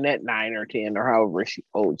 even at 9 or 10 or however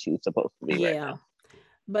old she's supposed to be right now.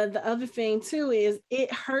 But the other thing too is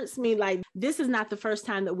it hurts me. Like, this is not the first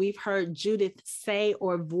time that we've heard Judith say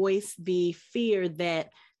or voice the fear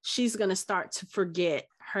that she's going to start to forget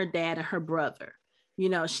her dad and her brother. You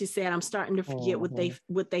know, she said, I'm starting to forget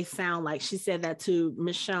what they sound like. She said that to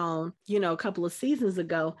Michonne, you know, a couple of seasons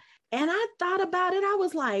ago. And I thought about it. I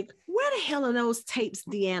was like, where the hell are those tapes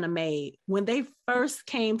Deanna made when they first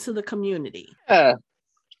came to the community? Yeah.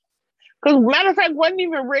 Because matter of fact, wasn't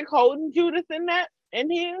even Rick holding Judith in that? In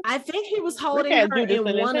here? I think he was holding her in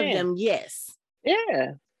one of them, yes.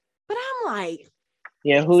 Yeah. But I'm like,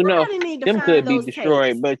 yeah, who knows? Them could be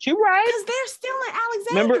destroyed, tapes. But you're right. Because they're still in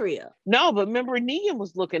Alexandria. Remember Negan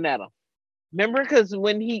was looking at him. Remember, because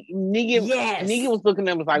when Negan was looking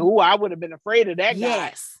at him, was like, "Oh, I would have been afraid of that guy."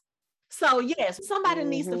 Yes. So yes, somebody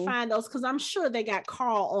needs to find those, because I'm sure they got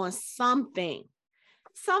Carl on something.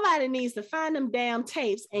 Somebody needs to find them damn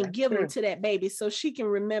tapes and give them to that baby so she can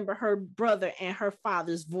remember her brother and her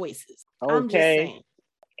father's voices. Okay. I'm just saying.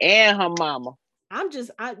 And her mama.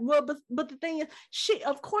 But the thing is,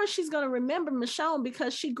 of course she's gonna remember Michonne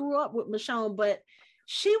because she grew up with Michonne, but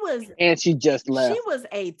she just left. She was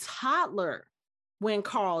a toddler when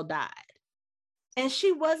Carl died. And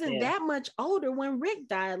she wasn't that much older when Rick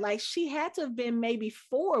died. Like, she had to have been maybe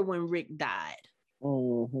 4 when Rick died.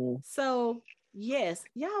 Mm-hmm. So yes,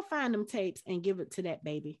 y'all find them tapes and give it to that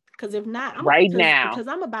baby. Because if not, because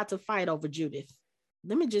I'm about to fight over Judith.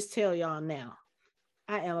 Let me just tell y'all now.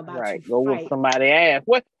 I am about to go fight. With somebody ass.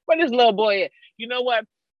 What is little boy at? You know what?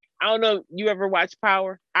 I don't know. You ever watch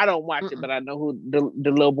Power? I don't watch it, but I know who the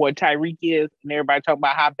little boy Tyreek is, and everybody talking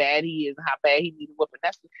about how bad he is and how bad he needs a whooping.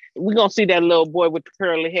 We're gonna see that little boy with the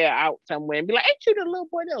curly hair out somewhere and be like, "Ain't you the little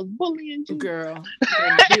boy that was bullying you?" Girl,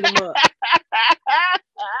 beat him up.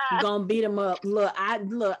 Gonna beat him up. Look,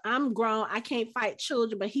 I'm grown. I can't fight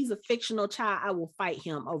children, but he's a fictional child. I will fight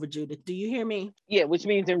him over Judith. Do you hear me? Yeah, which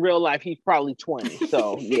means in real life he's probably 20.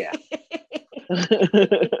 So yeah.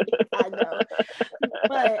 I know.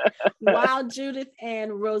 But while Judith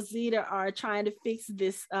and Rosita are trying to fix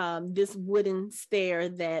this wooden stair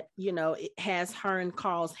that, you know, it has her and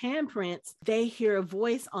Carl's handprints, they hear a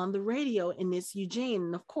voice on the radio, and it's Eugene.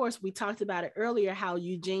 And of course, we talked about it earlier, how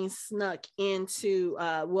Eugene snuck into,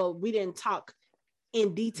 we didn't talk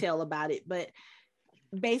in detail about it, but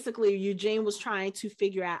basically Eugene was trying to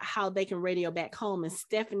figure out how they can radio back home, and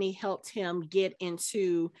Stephanie helped him get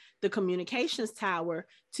into the communications tower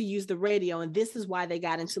to use the radio, and this is why they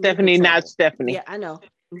got into Stephanie, not Stephanie. Yeah, I know.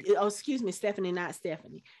 Oh, excuse me, Stephanie, not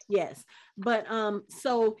Stephanie. Yes, but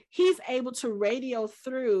so he's able to radio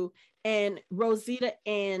through, and Rosita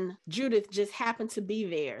and Judith just happen to be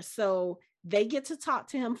there, so they get to talk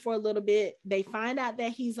to him for a little bit. They find out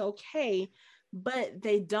that he's okay, but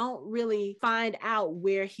they don't really find out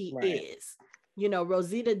where he is. You know,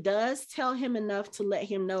 Rosita does tell him enough to let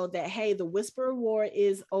him know that, hey, the Whisperer War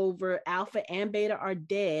is over. Alpha and Beta are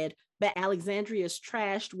dead, but Alexandria is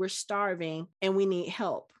trashed. We're starving and we need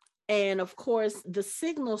help. And of course, the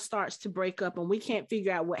signal starts to break up and we can't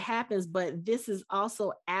figure out what happens. But this is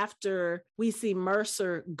also after we see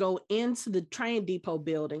Mercer go into the train depot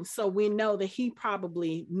building. So we know that he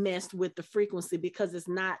probably messed with the frequency, because it's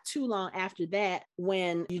not too long after that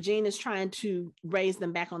when Eugene is trying to raise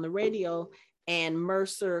them back on the radio, and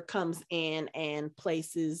Mercer comes in and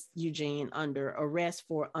places Eugene under arrest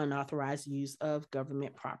for unauthorized use of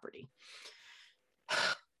government property.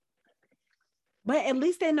 But at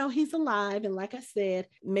least they know he's alive. And like I said,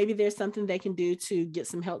 maybe there's something they can do to get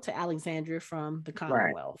some help to Alexandria from the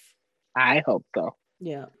Commonwealth. I hope so.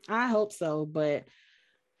 Yeah, I hope so. But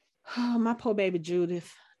my poor baby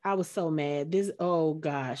Judith, I was so mad. Oh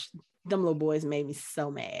gosh, them little boys made me so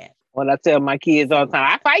mad. When I tell my kids all the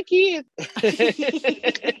time, I fight kids.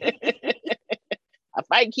 I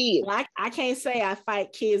fight kids. Well, I can't say I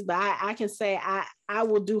fight kids, but I can say I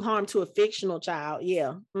will do harm to a fictional child.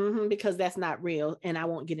 Yeah, because that's not real, and I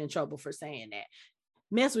won't get in trouble for saying that.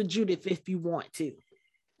 Mess with Judith if you want to.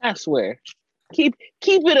 I swear. Keep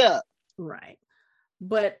it up. Right.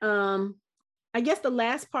 But I guess the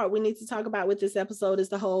last part we need to talk about with this episode is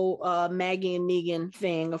the whole Maggie and Negan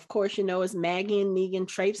thing. Of course, you know, it's Maggie and Negan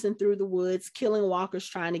traipsing through the woods, killing walkers,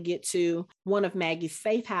 trying to get to one of Maggie's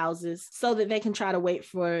safe houses so that they can try to wait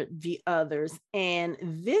for the others. And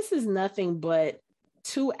this is nothing but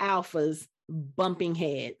 2 alphas bumping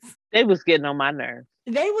heads. They was getting on my nerves.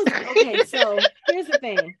 Okay, so here's the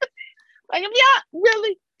thing. Like, yeah,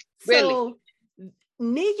 really? So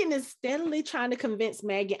Negan is steadily trying to convince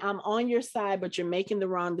Maggie, I'm on your side, but you're making the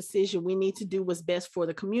wrong decision. We need to do what's best for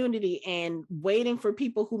the community, and waiting for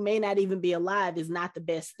people who may not even be alive is not the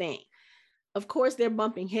best thing. Of course, they're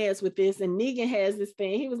bumping heads with this, and Negan has this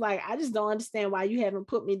thing. He was like, I just don't understand why you haven't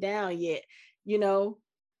put me down yet, you know?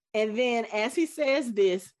 And then as he says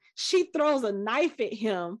this, she throws a knife at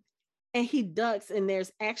him and he ducks, and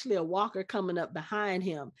there's actually a walker coming up behind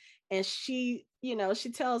him. And she,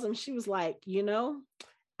 she tells him, she was like,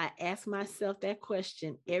 I ask myself that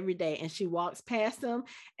question every day. And she walks past him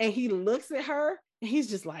and he looks at her and he's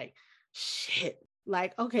just like, shit.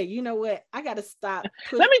 Like, okay, you know what? I got to stop.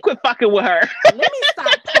 Let me quit fucking with her. Let me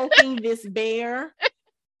stop poking this bear.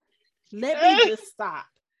 Let me just stop.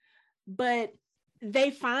 But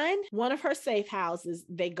they find one of her safe houses.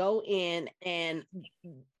 They go in and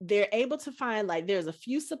they're able to find, like, there's a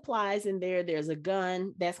few supplies in there. There's a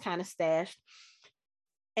gun that's kind of stashed.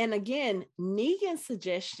 And again, Negan's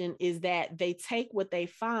suggestion is that they take what they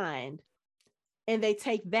find and they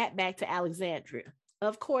take that back to Alexandria.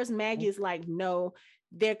 Of course, Maggie is like, no,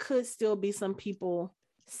 there could still be some people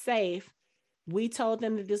safe. We told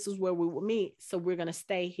them that this is where we will meet, so we're going to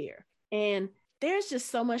stay here. And there's just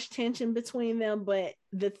so much tension between them. But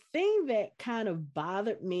the thing that kind of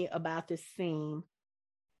bothered me about this scene,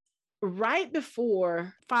 right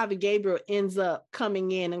before Father Gabriel ends up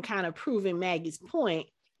coming in and kind of proving Maggie's point,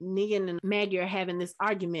 Negan and Maggie are having this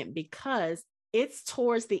argument because it's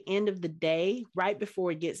towards the end of the day, right before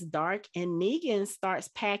it gets dark, and Negan starts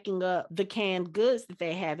packing up the canned goods that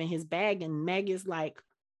they have in his bag, and Maggie's like,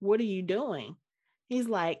 what are you doing? He's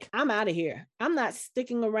like, I'm out of here. I'm not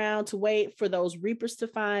sticking around to wait for those Reapers to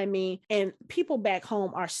find me, and people back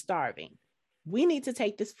home are starving. We need to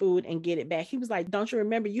take this food and get it back. He was like, don't you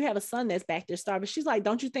remember you have a son that's back there starving? She's like,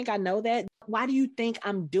 don't you think I know that? Why do you think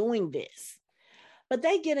I'm doing this? But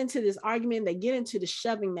they get into this argument. They get into the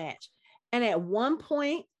shoving match. And at one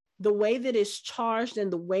point, the way that it's charged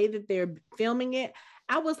and the way that they're filming it,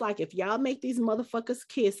 I was like, if y'all make these motherfuckers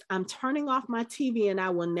kiss, I'm turning off my TV and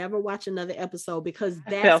I will never watch another episode, because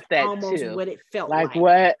that's almost what it felt like.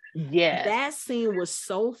 What? Yeah. That scene was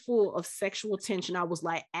so full of sexual tension. I was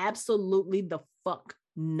like, absolutely the fuck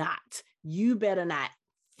not. You better not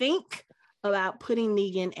think about putting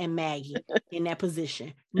Negan and Maggie in that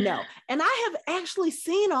position. No. And I have actually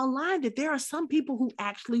seen online that there are some people who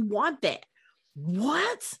actually want that.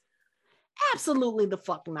 What? Absolutely the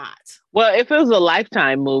fuck not. Well, if it was a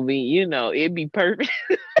Lifetime movie, it'd be perfect.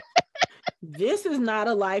 This is not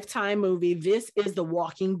a Lifetime movie. This is The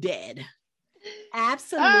Walking Dead.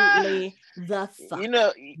 Absolutely the fuck.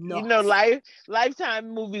 Lifetime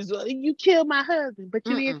movies. Well, you killed my husband, but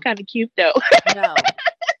you is kind of cute though.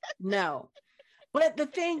 No. But the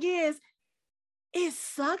thing is, it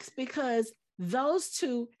sucks because those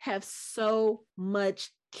two have so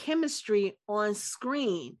much chemistry on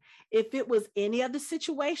screen. If it was any other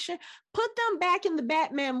situation, put them back in the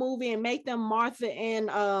Batman movie and make them Martha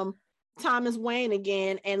and Thomas Wayne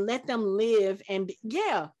again and let them live. And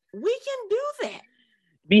yeah, we can do that.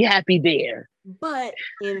 Be happy there. But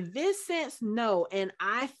in this sense, no. And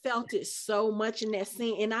I felt it so much in that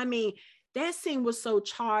scene. And I mean, that scene was so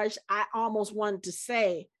charged, I almost wanted to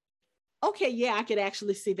say, okay, yeah, I could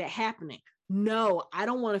actually see that happening. No, I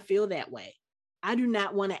don't want to feel that way. I do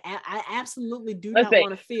not want to, I absolutely do not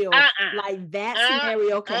want to feel like that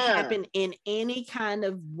scenario can happen in any kind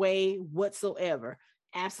of way whatsoever.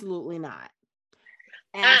 Absolutely not.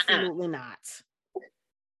 Absolutely not.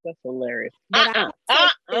 That's hilarious. But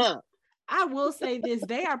I will say this,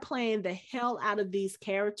 they are playing the hell out of these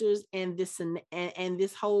characters and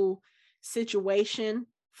this whole situation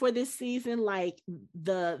for this season. Like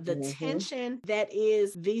the tension that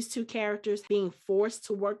is these two characters being forced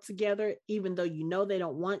to work together, even though they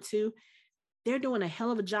don't want to. They're doing a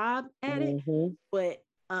hell of a job at it. But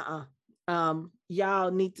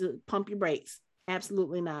y'all need to pump your brakes.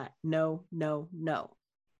 Absolutely not. No.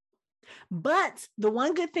 But the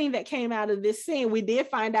one good thing that came out of this scene, we did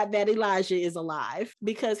find out that Elijah is alive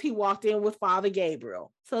because he walked in with Father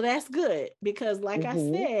Gabriel. So that's good, because like I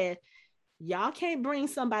said, y'all can't bring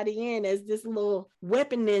somebody in as this little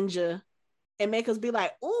weapon ninja and make us be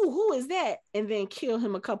like, oh, who is that? And then kill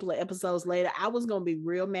him a couple of episodes later. I was going to be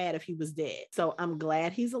real mad if he was dead. So I'm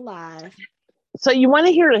glad he's alive. So you want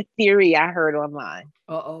to hear a theory I heard online?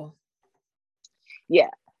 Uh-oh. Yeah,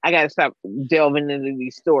 I got to stop delving into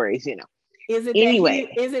these stories, Is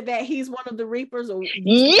it that he's one of the Reapers? Or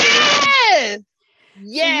yes!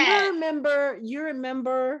 Yeah. So you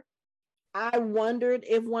remember I wondered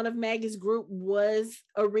if one of Maggie's group was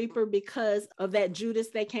a Reaper because of that Judas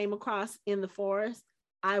they came across in the forest.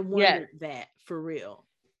 I wondered that for real.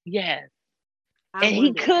 Yes.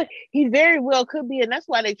 And he very well could be, and that's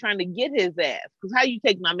why they're trying to get his ass. Because how you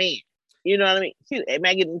take my man? You know what I mean?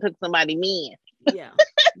 Maggie took somebody man. Yeah.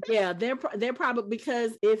 Yeah, they're probably,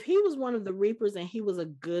 because if he was one of the Reapers and he was a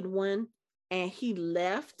good one and he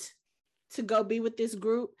left to go be with this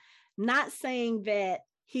group, not saying that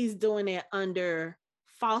he's doing it under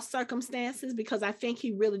false circumstances, because I think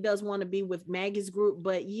he really does want to be with Maggie's group,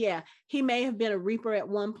 but yeah, he may have been a Reaper at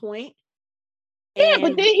one point. Yeah,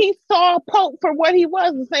 but then he saw Pope for what he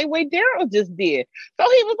was, the same way Daryl just did. So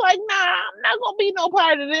he was like, nah, I'm not going to be no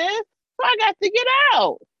part of this. So I got to get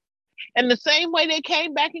out. And the same way they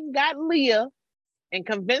came back and got Leah and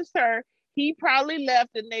convinced her, he probably left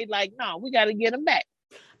and they like, no, we got to get him back.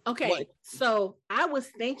 Okay, so I was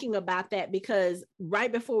thinking about that because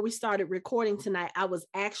right before we started recording tonight, I was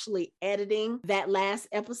actually editing that last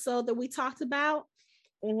episode that we talked about.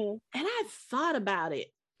 And I thought about it.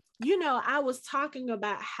 You know, I was talking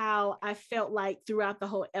about how I felt like throughout the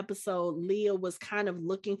whole episode, Leah was kind of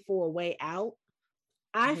looking for a way out.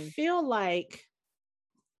 I feel like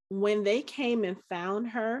when they came and found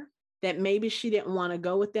her, that maybe she didn't want to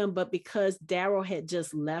go with them, but because Daryl had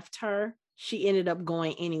just left her, she ended up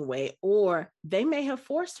going anyway. Or they may have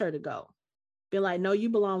forced her to go. Be like, no, you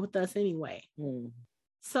belong with us anyway.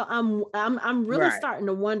 So I'm really starting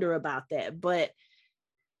to wonder about that. But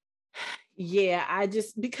yeah,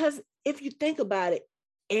 because if you think about it,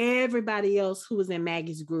 everybody else who was in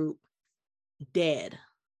Maggie's group dead.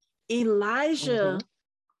 Elijah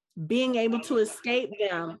being able to escape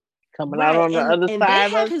them, coming out on the other side, and they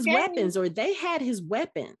had his weapons, or they had his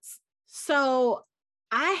weapons. So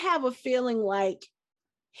I have a feeling like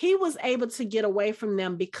he was able to get away from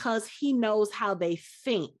them because he knows how they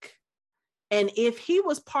think. And if he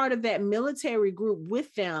was part of that military group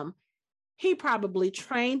with them, he probably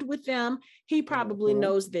trained with them. He probably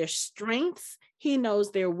knows their strengths. He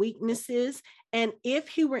knows their weaknesses. And if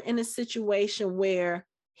he were in a situation where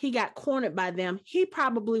he got cornered by them, he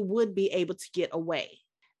probably would be able to get away.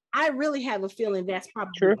 I really have a feeling that's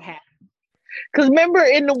probably what happened. Because remember,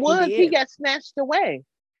 in the woods, he got snatched away.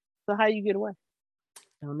 So how you get away?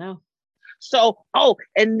 I don't know. So,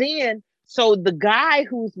 and then, so the guy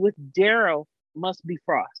who's with Daryl must be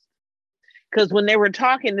Frost. Because when they were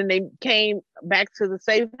talking and they came back to the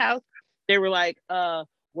safe house, they were like,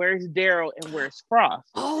 where's Daryl and where's Frost?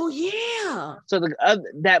 Oh, yeah. So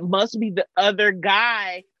that must be the other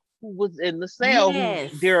guy who was in the cell.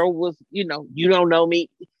 Yes. Daryl was, you don't know me.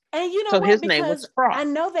 And you know what? His name was Frost. I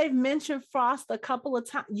know they've mentioned Frost a couple of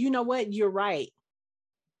times. You know what? You're right.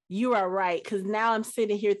 You are right. Because now I'm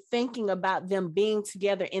sitting here thinking about them being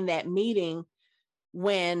together in that meeting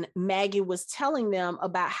when Maggie was telling them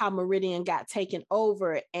about how Meridian got taken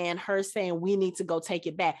over and her saying, we need to go take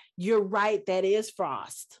it back. You're right. That is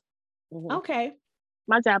Frost. Okay.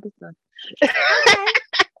 My job is done. Okay.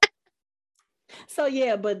 So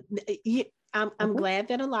yeah, but I'm glad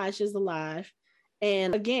that Elijah's alive.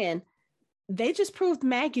 And again, they just proved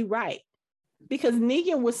Maggie right. Because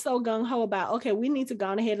Negan was so gung-ho about, okay, we need to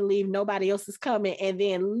go ahead and leave. Nobody else is coming. And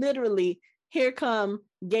then literally, here come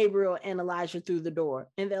Gabriel and Elijah through the door.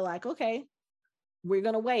 And they're like, okay, we're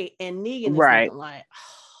going to wait. And Negan is like,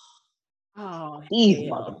 oh, these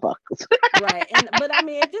motherfuckers. Right. But I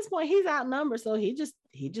mean, at this point, he's outnumbered. So he just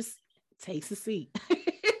takes a seat.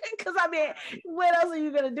 Because I mean, what else are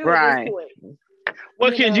you going to do at this point?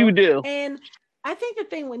 What could you do? And I think the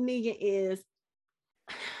thing with Negan is,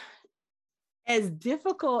 as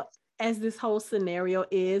difficult as this whole scenario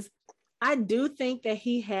is, I do think that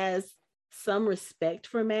he has some respect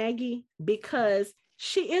for Maggie because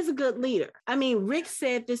she is a good leader. I mean, Rick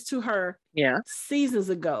said this to her seasons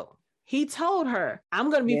ago. He told her, I'm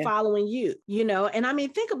going to be following you, and I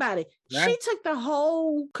mean, think about it. Right. She took the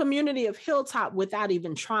whole community of Hilltop without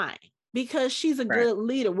even trying because she's a good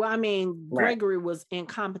leader. Well, I mean, Gregory was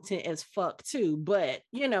incompetent as fuck too, but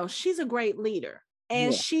she's a great leader.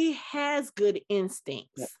 And she has good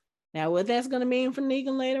instincts. Yeah. Now, what that's going to mean for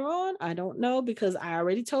Negan later on, I don't know, because I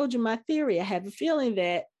already told you my theory. I have a feeling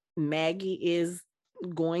that Maggie is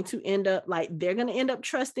going to end up, they're going to end up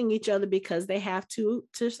trusting each other because they have to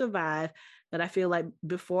survive. But I feel like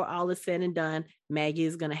before all is said and done, Maggie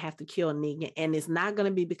is going to have to kill Negan. And it's not going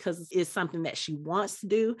to be because it's something that she wants to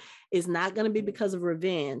do. It's not going to be because of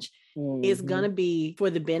revenge. It's going to be for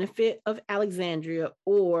the benefit of Alexandria,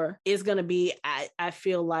 or it's going to be, I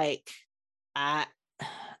feel like, I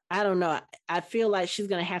don't know. I feel like she's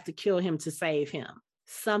going to have to kill him to save him.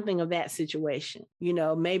 Something of that situation.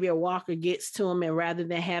 Maybe a walker gets to him and rather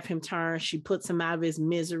than have him turn, she puts him out of his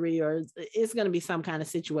misery, or it's going to be some kind of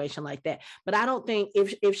situation like that. But I don't think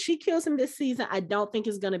if she kills him this season, I don't think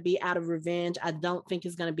it's going to be out of revenge. I don't think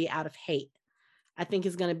it's going to be out of hate. I think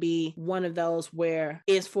it's going to be one of those where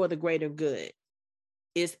it's for the greater good.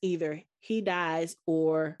 It's either he dies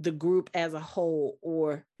or the group as a whole,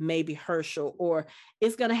 or maybe Herschel, or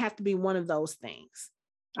it's going to have to be one of those things.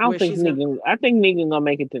 I think Negan gonna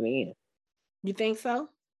make it to the end. You think so?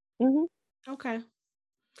 Mm-hmm. Okay.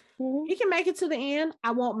 Mm-hmm. He can make it to the end.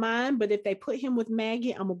 I won't mind, but if they put him with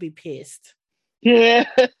Maggie, I'm gonna be pissed. Yeah.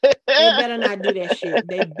 They better not do that shit.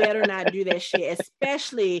 They better not do that shit,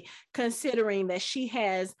 especially considering that she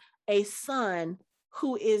has a son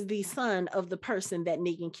who is the son of the person that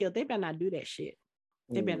Negan killed. They better not do that shit.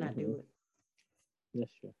 They better not do it.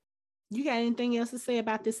 That's true. You got anything else to say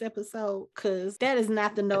about this episode? Because that is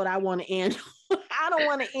not the note I want to end. I don't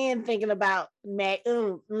want to end thinking about Mac.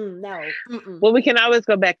 No. Mm-mm. Well, we can always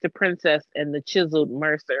go back to Princess and the chiseled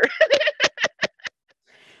Mercer.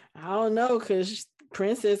 I don't know, because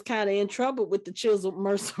Princess kind of in trouble with the chiseled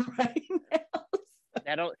Mercer right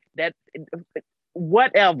now.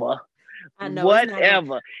 Whatever. I know.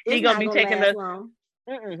 Whatever. He's gonna be taking us.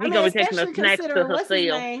 He's gonna be taking us snacks to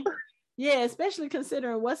herself. Yeah, especially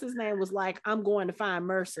considering what's his name was like, I'm going to find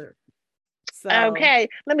Mercer. So okay,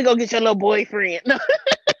 let me go get your little boyfriend.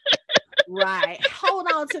 Right.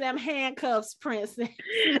 Hold on to them handcuffs, Princess.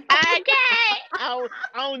 Okay.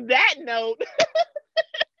 On that note.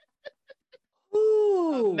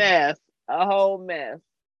 Ooh. A whole mess.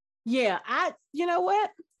 Yeah, you know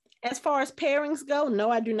what? As far as pairings go,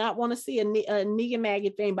 no, I do not want to see a Negan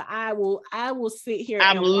Maggie thing, but I will sit here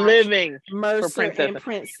and watch living Mercer and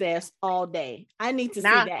Princess all day. I need to see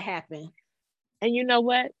that happen. And you know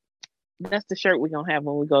what? That's the shirt we're gonna have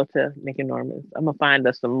when we go to Nick and Norman's. I'm gonna find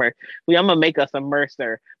us some I'm gonna make us a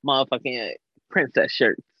Mercer motherfucking Princess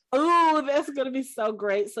shirts. Oh, that's gonna be so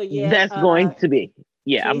great. So yeah, that's going to be.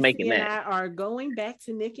 Yeah, I'm making that. And I are going back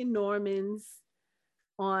to Nick and Norman's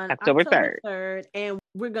on October 3rd, and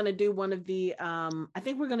we're gonna do one of the I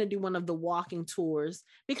think we're gonna do one of the walking tours,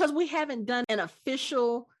 because we haven't done an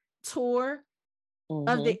official tour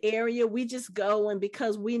of the area. We just go, and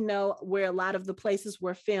because we know where a lot of the places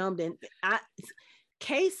were filmed, and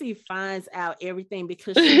Casey finds out everything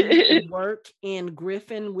because she used to work in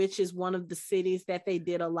Griffin, which is one of the cities that they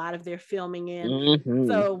did a lot of their filming in.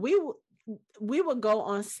 So we would go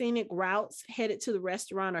on scenic routes headed to the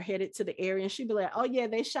restaurant or headed to the area, and she'd be like, oh yeah,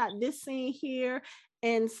 they shot this scene here.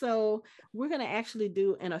 And so we're going to actually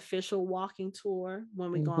do an official walking tour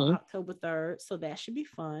when we go on October 3rd. So that should be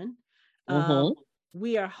fun.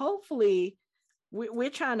 We are hopefully, we're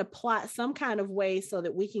trying to plot some kind of way so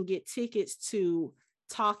that we can get tickets to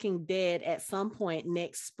Talking Dead at some point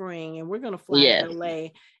next spring. And we're going to fly to LA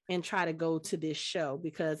and try to go to this show,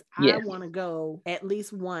 because I want to go at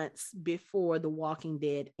least once before The Walking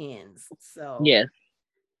Dead ends. So yes,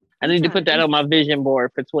 I need to put that on my vision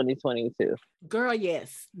board for 2022. Girl,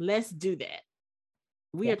 yes, let's do that.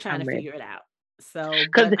 We are trying to figure it out. So,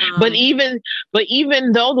 but even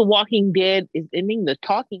though The Walking Dead is ending, The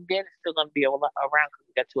Talking Dead is still going to be around because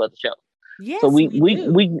we got 2 other shows. Yes, so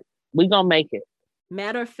we gonna make it.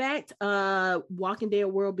 Matter of fact, Walking Dead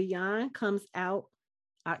World Beyond comes out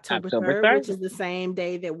October 3rd, which is the same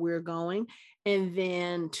day that we're going. And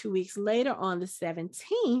then 2 weeks later, on the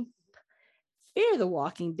 17th, Fear the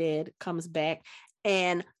Walking Dead comes back.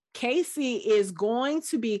 And Casey is going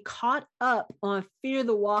to be caught up on Fear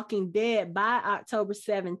the Walking Dead by October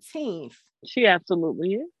 17th. She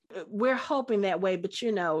absolutely is. We're hoping that way, but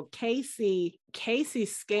you know,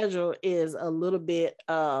 Casey's schedule is a little bit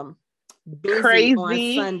busy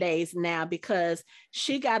crazy on Sundays now, because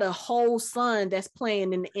she got a whole son that's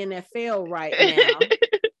playing in the NFL right now.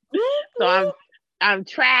 So I'm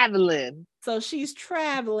traveling. So she's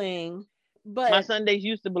traveling, but my Sundays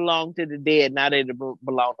used to belong to the dead. Now they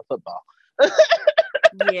belong to football.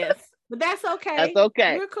 Yes, but that's okay. That's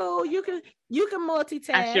okay. You're cool. You can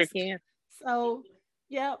multitask. I sure can. So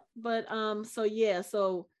yeah, but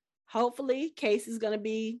so hopefully Casey's gonna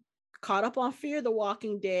be caught up on Fear the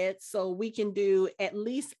Walking Dead, so we can do at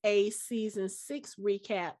least a season 6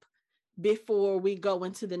 recap before we go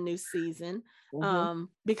into the new season.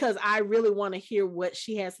 Because I really want to hear what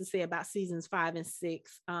she has to say about seasons 5 and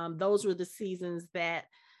 6. Those were the seasons that,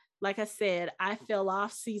 like I said, I fell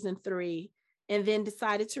off season 3 and then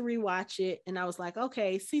decided to rewatch it. And I was like,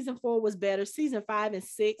 okay, season 4 was better. Season 5 and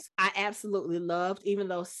 6, I absolutely loved, even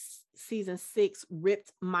though season 6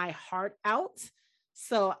 ripped my heart out.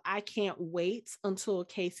 So I can't wait until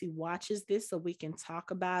Casey watches this so we can talk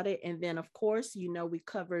about it. And then, of course, we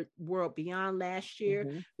covered World Beyond last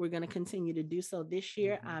year. We're going to continue to do so this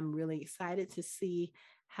year. I'm really excited to see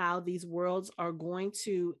how these worlds are going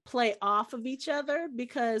to play off of each other,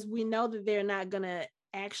 because we know that they're not going to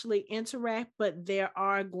actually interact, but there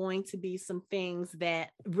are going to be some things that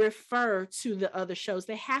refer to the other shows.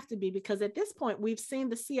 They have to be, because at this point we've seen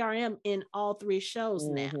the CRM in all 3 shows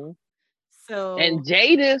now. So, and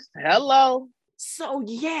Jadis, hello. So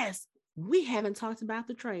yes, we haven't talked about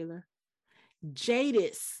the trailer.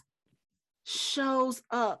 Jadis shows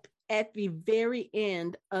up at the very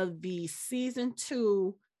end of the season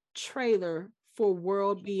 2 trailer for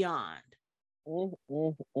World Beyond.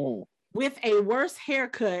 With a worse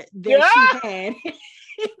haircut than she had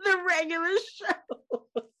in the regular show.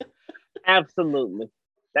 Absolutely.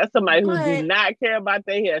 That's somebody who do not care about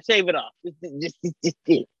their hair. Shave it off. Just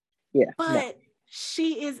yeah. But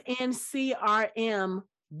she is in CRM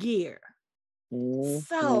gear.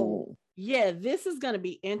 So, yeah, this is going to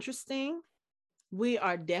be interesting. We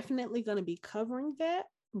are definitely going to be covering that.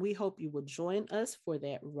 We hope you will join us for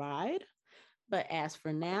that ride. But as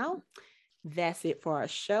for now, that's it for our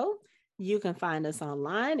show. You can find us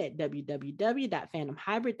online at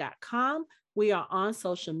www.fandomhybrid.com. We are on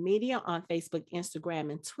social media on Facebook,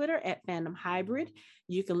 Instagram, and Twitter at Fandom Hybrid.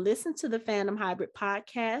 You can listen to the Fandom Hybrid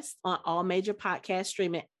podcast on all major podcast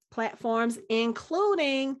streaming platforms,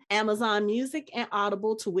 including Amazon Music and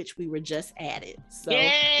Audible, to which we were just added. So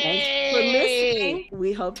thanks for listening.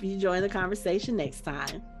 We hope you join the conversation next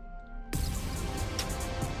time.